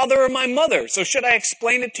my father or my mother, so should I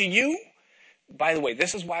explain it to you? By the way,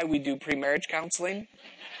 this is why we do pre-marriage counseling.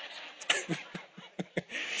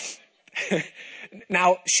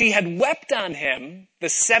 Now, she had wept on him the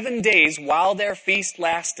 7 days while their feast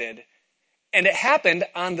lasted, and it happened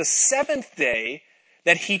on the 7th day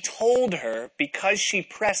that he told her because she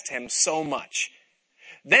pressed him so much.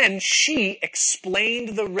 Then she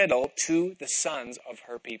explained the riddle to the sons of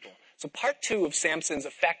her people. So part 2 of Samson's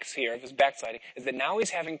effects here, of his backsliding, is that now he's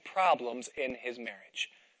having problems in his marriage.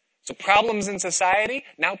 So problems in society,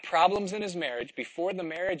 now problems in his marriage before the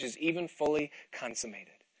marriage is even fully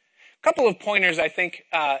consummated. A couple of pointers, I think.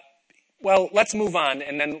 Let's move on,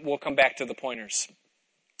 and then we'll come back to the pointers.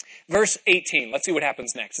 Verse 18, let's see what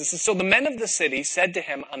happens next. This is, so the men of the city said to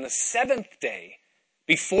him on the 7th day,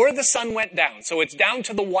 before the sun went down, so it's down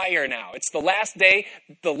to the wire now. It's the last day,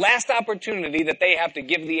 the last opportunity that they have to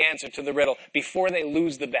give the answer to the riddle before they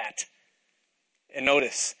lose the bet. And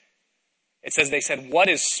notice, it says they said, what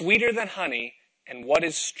is sweeter than honey and what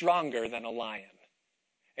is stronger than a lion?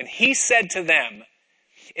 And he said to them,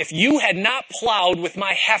 if you had not plowed with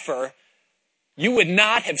my heifer, you would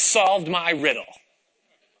not have solved my riddle.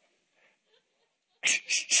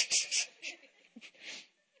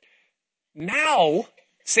 Now,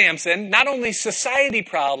 Samson, not only society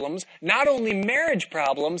problems, not only marriage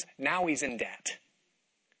problems, now he's in debt.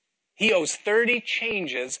 He owes 30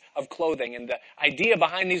 changes of clothing, and the idea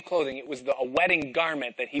behind these clothing, it was a wedding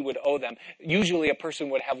garment that he would owe them. Usually a person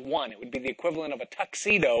would have one. It would be the equivalent of a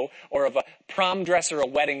tuxedo or of a prom dress or a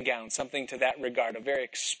wedding gown, something to that regard, a very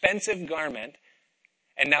expensive garment.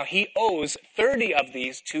 And now he owes 30 of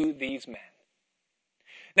these to these men.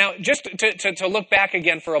 Now, just to look back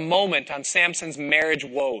again for a moment on Samson's marriage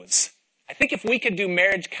woes, I think if we could do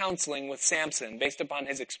marriage counseling with Samson based upon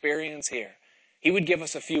his experience here, he would give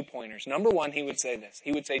us a few pointers. Number one, he would say this.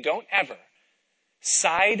 He would say, don't ever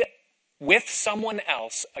side with someone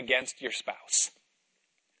else against your spouse.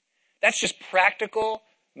 That's just practical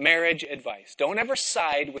marriage advice. Don't ever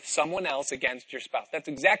side with someone else against your spouse. That's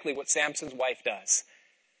exactly what Samson's wife does.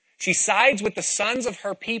 She sides with the sons of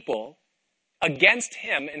her people against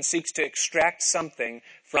him and seeks to extract something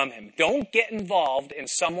from him. Don't get involved in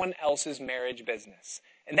someone else's marriage business.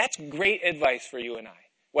 And that's great advice for you and I.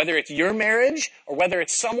 Whether it's your marriage or whether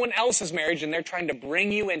it's someone else's marriage and they're trying to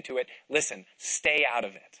bring you into it, listen, stay out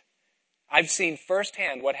of it. I've seen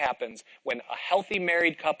firsthand what happens when a healthy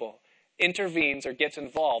married couple intervenes or gets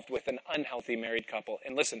involved with an unhealthy married couple.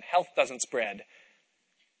 And listen, health doesn't spread.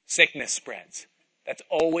 Sickness spreads. That's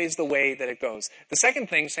always the way that it goes. The second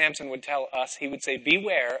thing Samson would tell us, he would say,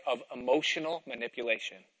 beware of emotional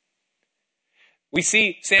manipulation. We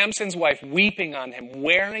see Samson's wife weeping on him,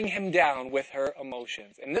 wearing him down with her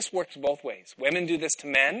emotions. And this works both ways. Women do this to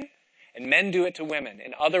men, and men do it to women.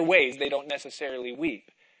 In other ways, they don't necessarily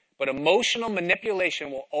weep. But emotional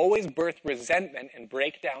manipulation will always birth resentment and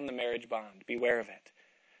break down the marriage bond. Beware of it.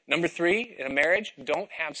 Number 3, in a marriage,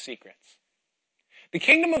 don't have secrets. The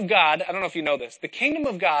kingdom of God, I don't know if you know this, the kingdom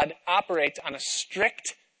of God operates on a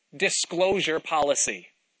strict disclosure policy.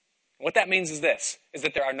 What that means is this, is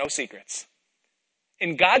that there are no secrets.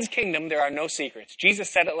 In God's kingdom, there are no secrets. Jesus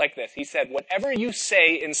said it like this. He said, whatever you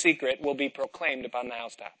say in secret will be proclaimed upon the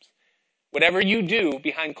housetops. Whatever you do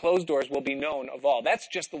behind closed doors will be known of all. That's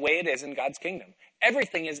just the way it is in God's kingdom.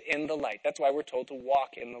 Everything is in the light. That's why we're told to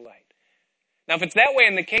walk in the light. Now, if it's that way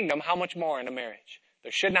in the kingdom, how much more in a marriage?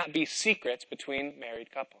 There should not be secrets between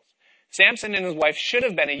married couples. Samson and his wife should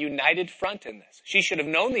have been a united front in this. She should have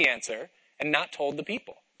known the answer and not told the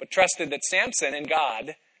people, but trusted that Samson and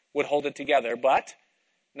God would hold it together. But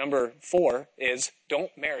number 4 is don't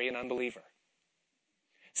marry an unbeliever.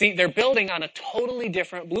 See, they're building on a totally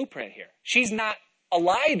different blueprint here. She's not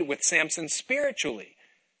allied with Samson spiritually.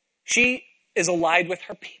 She is allied with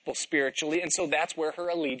her people spiritually, and so that's where her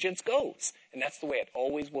allegiance goes. And that's the way it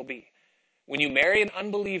always will be. When you marry an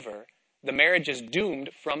unbeliever, the marriage is doomed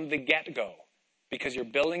from the get-go because you're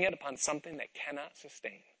building it upon something that cannot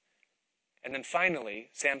sustain. And then finally,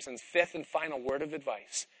 Samson's 5th and final word of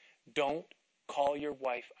advice, don't call your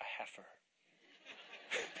wife a heifer.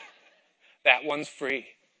 That one's free.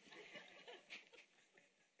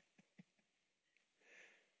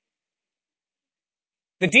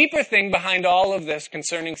 The deeper thing behind all of this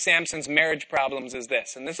concerning Samson's marriage problems is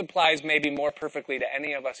this, and this applies maybe more perfectly to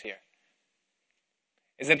any of us here.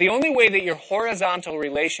 is that the only way that your horizontal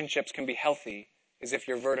relationships can be healthy is if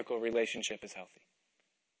your vertical relationship is healthy.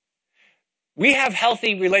 We have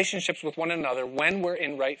healthy relationships with one another when we're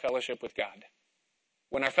in right fellowship with God.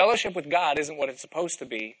 When our fellowship with God isn't what it's supposed to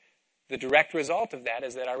be, the direct result of that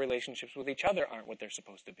is that our relationships with each other aren't what they're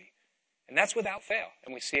supposed to be. And that's without fail.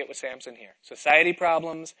 And we see it with Samson here. Society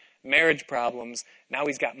problems, marriage problems, now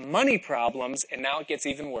he's got money problems, and now it gets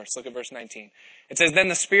even worse. Look at verse 19. It says, "Then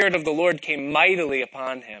the Spirit of the Lord came mightily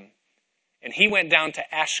upon him, and he went down to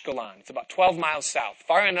Ashkelon." It's about 12 miles south,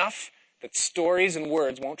 far enough that stories and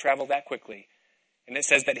words won't travel that quickly. And it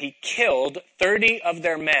says that he killed 30 of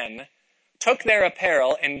their men, took their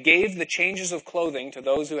apparel, and gave the changes of clothing to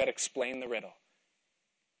those who had explained the riddle.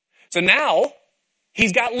 So now,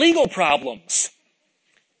 he's got legal problems.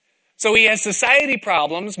 So he has society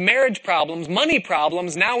problems, marriage problems, money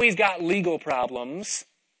problems. Now he's got legal problems,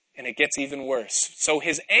 and it gets even worse. So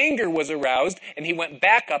his anger was aroused, and he went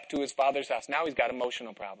back up to his father's house. Now he's got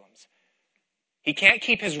emotional problems. He can't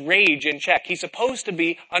keep his rage in check. He's supposed to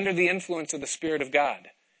be under the influence of the Spirit of God.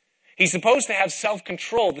 He's supposed to have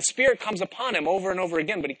self-control. The Spirit comes upon him over and over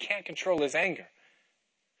again, but he can't control his anger.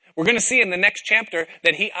 We're going to see in the next chapter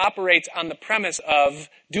that he operates on the premise of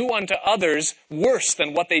do unto others worse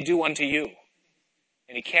than what they do unto you.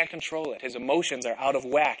 And he can't control it. His emotions are out of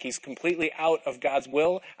whack. He's completely out of God's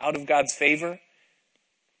will, out of God's favor.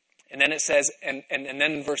 And then it says, and then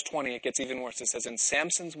in verse 20 it gets even worse. It says, "And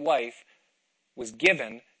Samson's wife was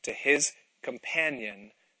given to his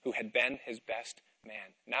companion who had been his best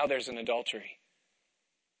man." Now there's an adultery.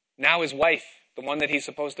 Now his wife, the one that he's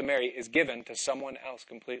supposed to marry, is given to someone else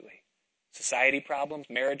completely. Society problems,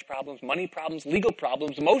 marriage problems, money problems, legal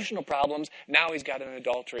problems, emotional problems. Now he's got an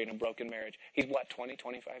adultery and a broken marriage. He's 20,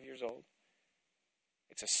 25 years old?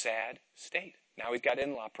 It's a sad state. Now he's got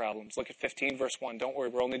in-law problems. Look at 15 verse 1. Don't worry,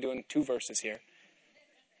 we're only doing 2 verses here.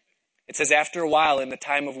 It says, "After a while, in the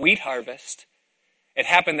time of wheat harvest, it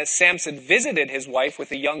happened that Samson visited his wife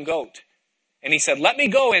with a young goat. And he said, 'Let me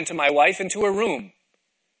go into my wife into her room.'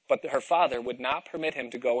 But her father would not permit him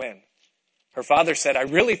to go in. Her father said, 'I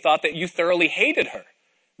really thought that you thoroughly hated her.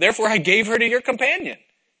 Therefore I gave her to your companion.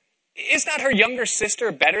 Is not her younger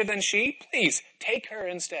sister better than she? Please, take her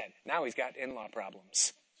instead.'" Now he's got in-law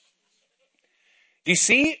problems. Do you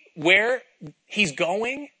see where he's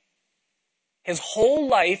going? His whole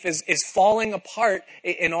life is falling apart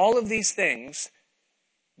in all of these things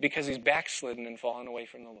because he's backslidden and fallen away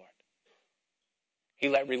from the Lord. He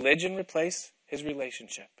let religion replace his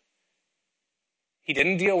relationship. He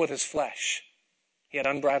didn't deal with his flesh. He had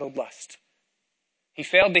unbridled lust. He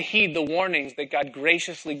failed to heed the warnings that God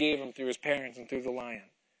graciously gave him through his parents and through the lion.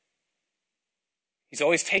 He's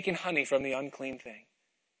always taken honey from the unclean thing.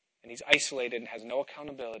 And he's isolated and has no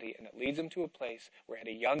accountability, and it leads him to a place where at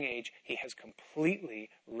a young age he has completely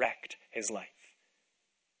wrecked his life.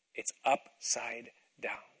 It's upside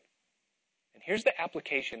down. And here's the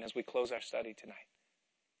application as we close our study tonight.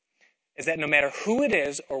 Is that no matter who it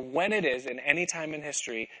is or when it is in any time in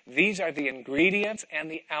history, these are the ingredients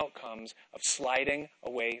and the outcomes of sliding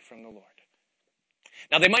away from the Lord.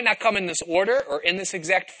 Now, they might not come in this order or in this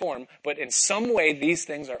exact form, but in some way, these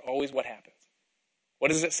things are always what happens. What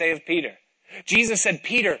does it say of Peter? Jesus said,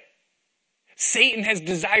 "Peter, Satan has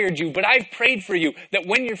desired you, but I've prayed for you that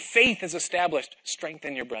when your faith is established,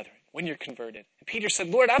 strengthen your brethren, when you're converted." And Peter said,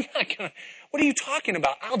 "Lord, I'm not going to, what are you talking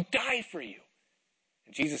about? I'll die for you."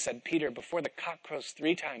 And Jesus said, "Peter, before the cock crows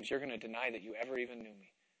 3 times, you're going to deny that you ever even knew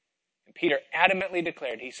me." And Peter adamantly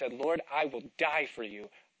declared, he said, "Lord, I will die for you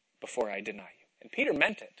before I deny you." And Peter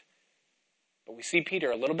meant it. But we see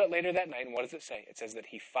Peter a little bit later that night, and what does it say? It says that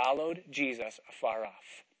he followed Jesus afar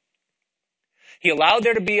off. He allowed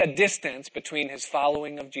there to be a distance between his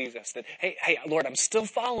following of Jesus. That, hey, Lord, I'm still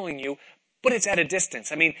following you, but it's at a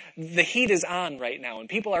distance. I mean, the heat is on right now, and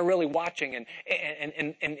people are really watching,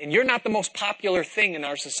 and you're not the most popular thing in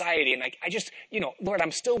our society. And I just, Lord,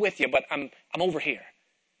 I'm still with you, but I'm over here.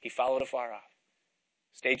 He followed afar off.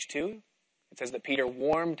 Stage 2, it says that Peter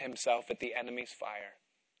warmed himself at the enemy's fire.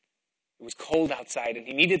 It was cold outside, and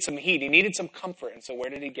he needed some heat. He needed some comfort. And so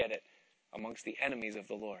where did he get it? Amongst the enemies of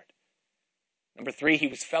the Lord. Number 3, he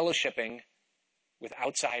was fellowshipping with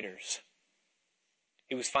outsiders.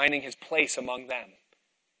 He was finding his place among them.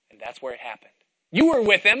 And that's where it happened. You were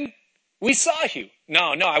with him. We saw you.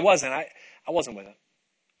 No, I wasn't. I wasn't with him.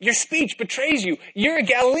 Your speech betrays you. You're a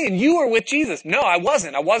Galilean. You were with Jesus. No, I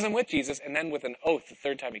wasn't. I wasn't with Jesus. And then with an oath, the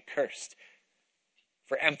 3rd time he cursed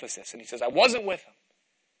for emphasis. And he says, I wasn't with him.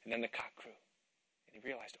 And then the cock crew. And he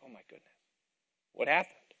realized, oh my goodness, what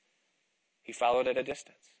happened? He followed at a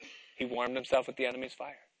distance. He warmed himself at the enemy's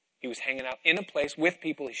fire. He was hanging out in a place with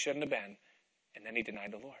people he shouldn't have been. And then he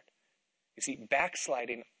denied the Lord. You see,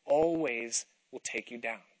 backsliding always will take you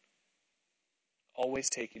down. Always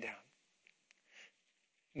take you down.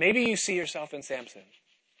 Maybe you see yourself in Samson.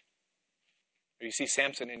 Or you see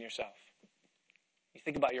Samson in yourself. You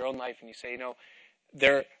think about your own life and you say,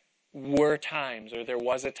 there were times, or there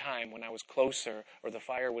was a time when I was closer, or the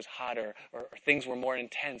fire was hotter, or things were more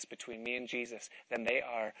intense between me and Jesus than they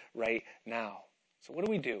are right now. So what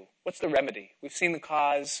do we do? What's the remedy? We've seen the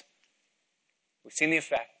cause. We've seen the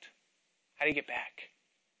effect. How do you get back?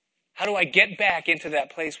 How do I get back into that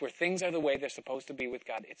place where things are the way they're supposed to be with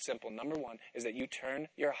God? It's simple. Number one is that you turn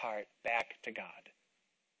your heart back to God.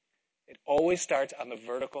 It always starts on the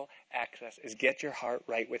vertical axis, is get your heart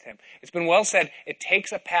right with him. It's been well said, it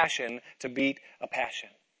takes a passion to beat a passion.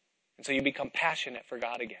 And so you become passionate for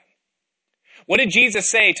God again. What did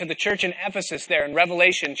Jesus say to the church in Ephesus there in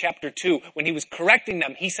Revelation chapter 2 when he was correcting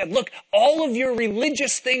them? He said, look, all of your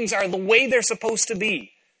religious things are the way they're supposed to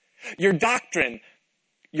be. Your doctrine,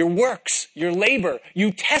 your works, your labor,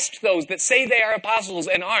 you test those that say they are apostles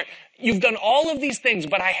and aren't. You've done all of these things,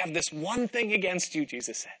 but I have this one thing against you,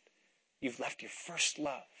 Jesus said. You've left your first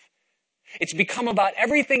love. It's become about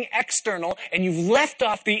everything external, and you've left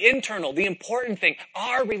off the internal, the important thing,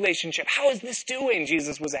 our relationship. How is this doing?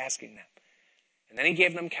 Jesus was asking them. And then he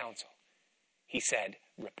gave them counsel. He said,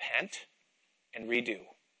 repent and redo.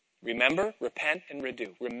 Remember, repent, and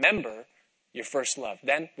redo. Remember your first love.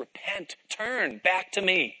 Then repent, turn back to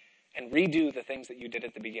me, and redo the things that you did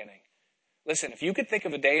at the beginning. Listen, if you could think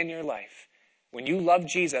of a day in your life when you loved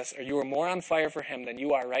Jesus or you were more on fire for him than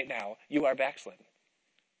you are right now, you are backslidden.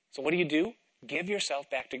 So what do? Give yourself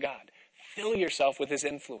back to God. Fill yourself with his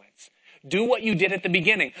influence. Do what you did at the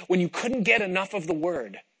beginning when you couldn't get enough of the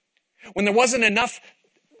word. When there wasn't enough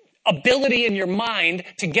ability in your mind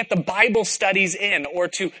to get the Bible studies in or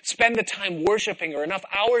to spend the time worshiping or enough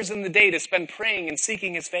hours in the day to spend praying and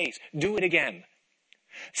seeking his face. Do it again.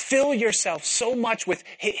 Fill yourself so much with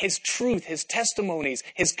his truth, his testimonies,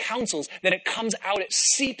 his counsels, that it comes out, it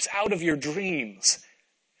seeps out of your dreams.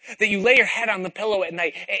 That you lay your head on the pillow at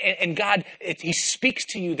night and God, he speaks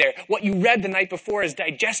to you there. What you read the night before is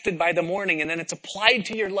digested by the morning and then it's applied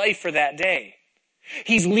to your life for that day.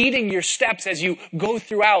 He's leading your steps as you go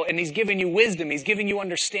throughout, and he's giving you wisdom. He's giving you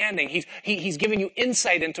understanding. He's giving you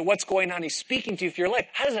insight into what's going on. He's speaking to you for your life.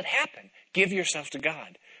 How does it happen? Give yourself to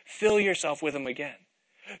God. Fill yourself with him again.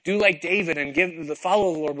 Do like David and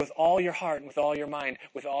follow the Lord with all your heart and with all your mind,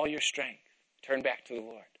 with all your strength. Turn back to the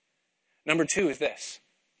Lord. Number 2 is this.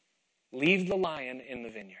 Leave the lion in the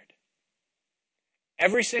vineyard.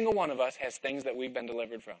 Every single one of us has things that we've been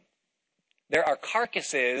delivered from. There are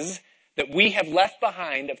carcasses that we have left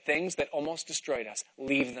behind of things that almost destroyed us.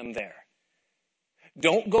 Leave them there.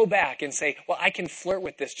 Don't go back and say, well, I can flirt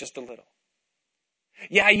with this just a little.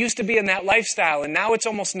 Yeah, I used to be in that lifestyle, and now it's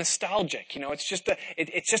almost nostalgic. It's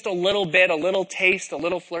just a little bit, a little taste, a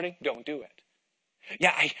little flirting. Don't do it.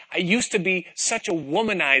 Yeah, I used to be such a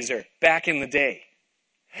womanizer back in the day.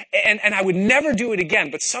 And I would never do it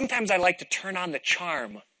again, but sometimes I like to turn on the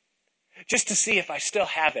charm just to see if I still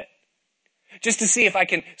have it. Just to see if I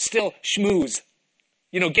can still schmooze.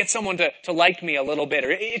 Get someone to like me a little bit.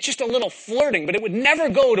 Or it's just a little flirting, but it would never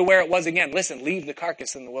go to where it was again. Listen, leave the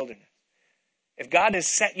carcass in the wilderness. If God has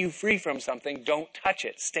set you free from something, don't touch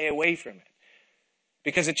it. Stay away from it.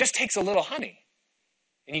 Because it just takes a little honey,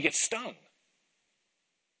 and you get stung.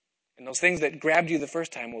 And those things that grabbed you the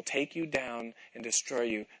first time will take you down and destroy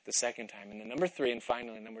you the second time. And then number 3, and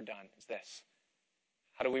finally, and then we're done, is this.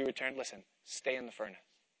 How do we return? Listen, stay in the furnace.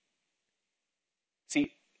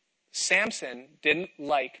 See, Samson didn't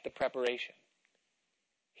like the preparation.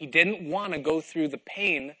 He didn't want to go through the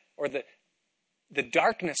pain or the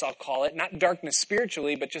darkness, I'll call it. Not darkness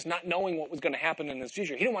spiritually, but just not knowing what was going to happen in his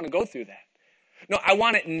future. He didn't want to go through that. No, I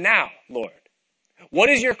want it now, Lord. What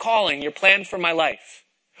is your calling, your plan for my life?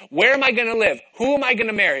 Where am I going to live? Who am I going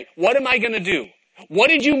to marry? What am I going to do? What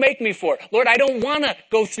did you make me for? Lord, I don't want to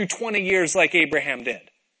go through 20 years like Abraham did.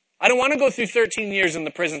 I don't want to go through 13 years in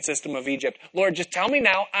the prison system of Egypt. Lord, just tell me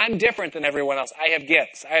now I'm different than everyone else. I have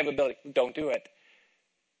gifts. I have ability. Don't do it.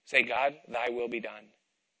 Say, God, thy will be done.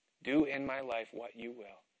 Do in my life what you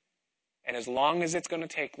will. And as long as it's going to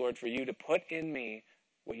take, Lord, for you to put in me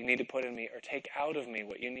what you need to put in me or take out of me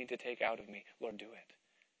what you need to take out of me, Lord, do it.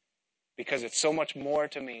 Because it's so much more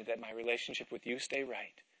to me that my relationship with you stay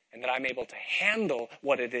right and that I'm able to handle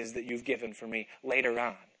what it is that you've given for me later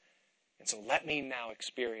on. And so let me now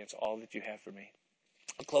experience all that you have for me.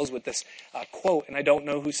 I'll close with this quote, and I don't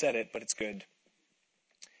know who said it, but it's good.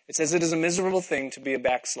 It says, "It is a miserable thing to be a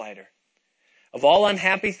backslider. Of all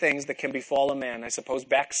unhappy things that can befall a man, I suppose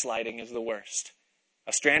backsliding is the worst.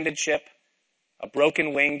 A stranded ship, a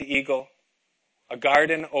broken-winged eagle, a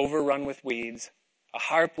garden overrun with weeds, a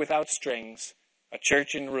harp without strings, a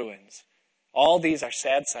church in ruins. All these are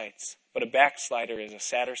sad sights, but a backslider is a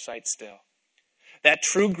sadder sight still. That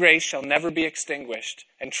true grace shall never be extinguished,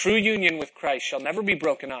 and true union with Christ shall never be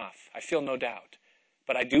broken off, I feel no doubt.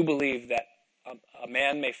 But I do believe that a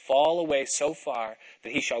man may fall away so far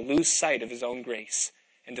that he shall lose sight of his own grace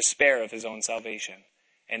and despair of his own salvation.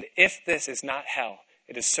 And if this is not hell,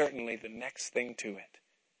 it is certainly the next thing to it.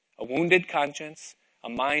 A wounded conscience, a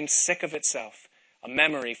mind sick of itself, a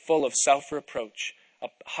memory full of self-reproach, a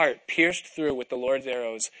heart pierced through with the Lord's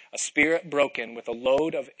arrows, a spirit broken with a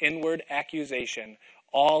load of inward accusation.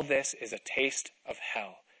 All this is a taste of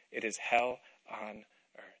hell. It is hell on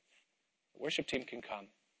earth. The worship team can come.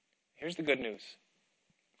 Here's the good news.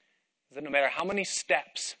 Is that no matter how many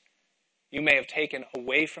steps you may have taken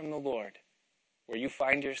away from the Lord, where you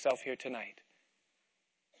find yourself here tonight,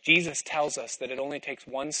 Jesus tells us that it only takes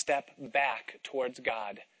one step back towards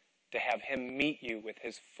God to have him meet you with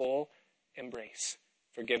his full embrace,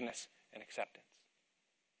 forgiveness, and acceptance.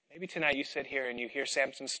 Maybe tonight you sit here and you hear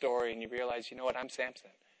Samson's story and you realize, you know what, I'm Samson.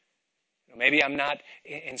 Maybe I'm not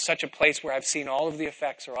in such a place where I've seen all of the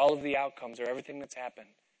effects or all of the outcomes or everything that's happened,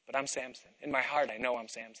 but I'm Samson. In my heart, I know I'm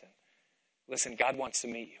Samson. Listen, God wants to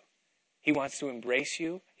meet you. He wants to embrace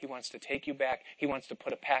you. He wants to take you back. He wants to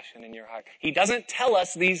put a passion in your heart. He doesn't tell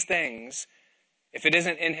us these things if it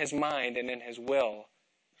isn't in his mind and in his will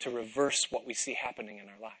to reverse what we see happening in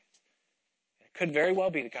our lives. It could very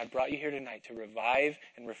well be that God brought you here tonight to revive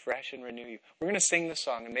and refresh and renew you. We're going to sing this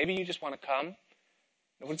song, and maybe you just want to come.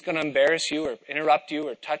 No one's going to embarrass you or interrupt you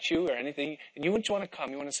or touch you or anything. And you just want to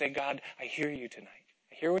come. You want to say, God, I hear you tonight.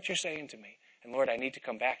 I hear what you're saying to me. And Lord, I need to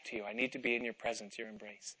come back to you. I need to be in your presence, your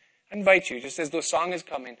embrace. I invite you, just as the song is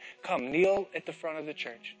coming, come, kneel at the front of the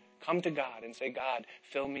church. Come to God and say, God,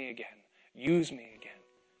 fill me again. Use me again.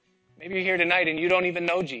 Maybe you're here tonight and you don't even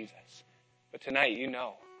know Jesus. But tonight you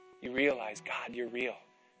know. You realize, God, you're real.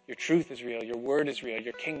 Your truth is real. Your word is real.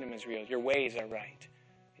 Your kingdom is real. Your ways are right.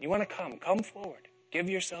 And you want to come forward. Give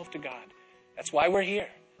yourself to God. That's why we're here.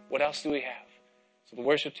 What else do we have? So the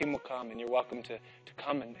worship team will come, and you're welcome to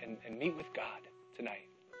come and meet with God tonight.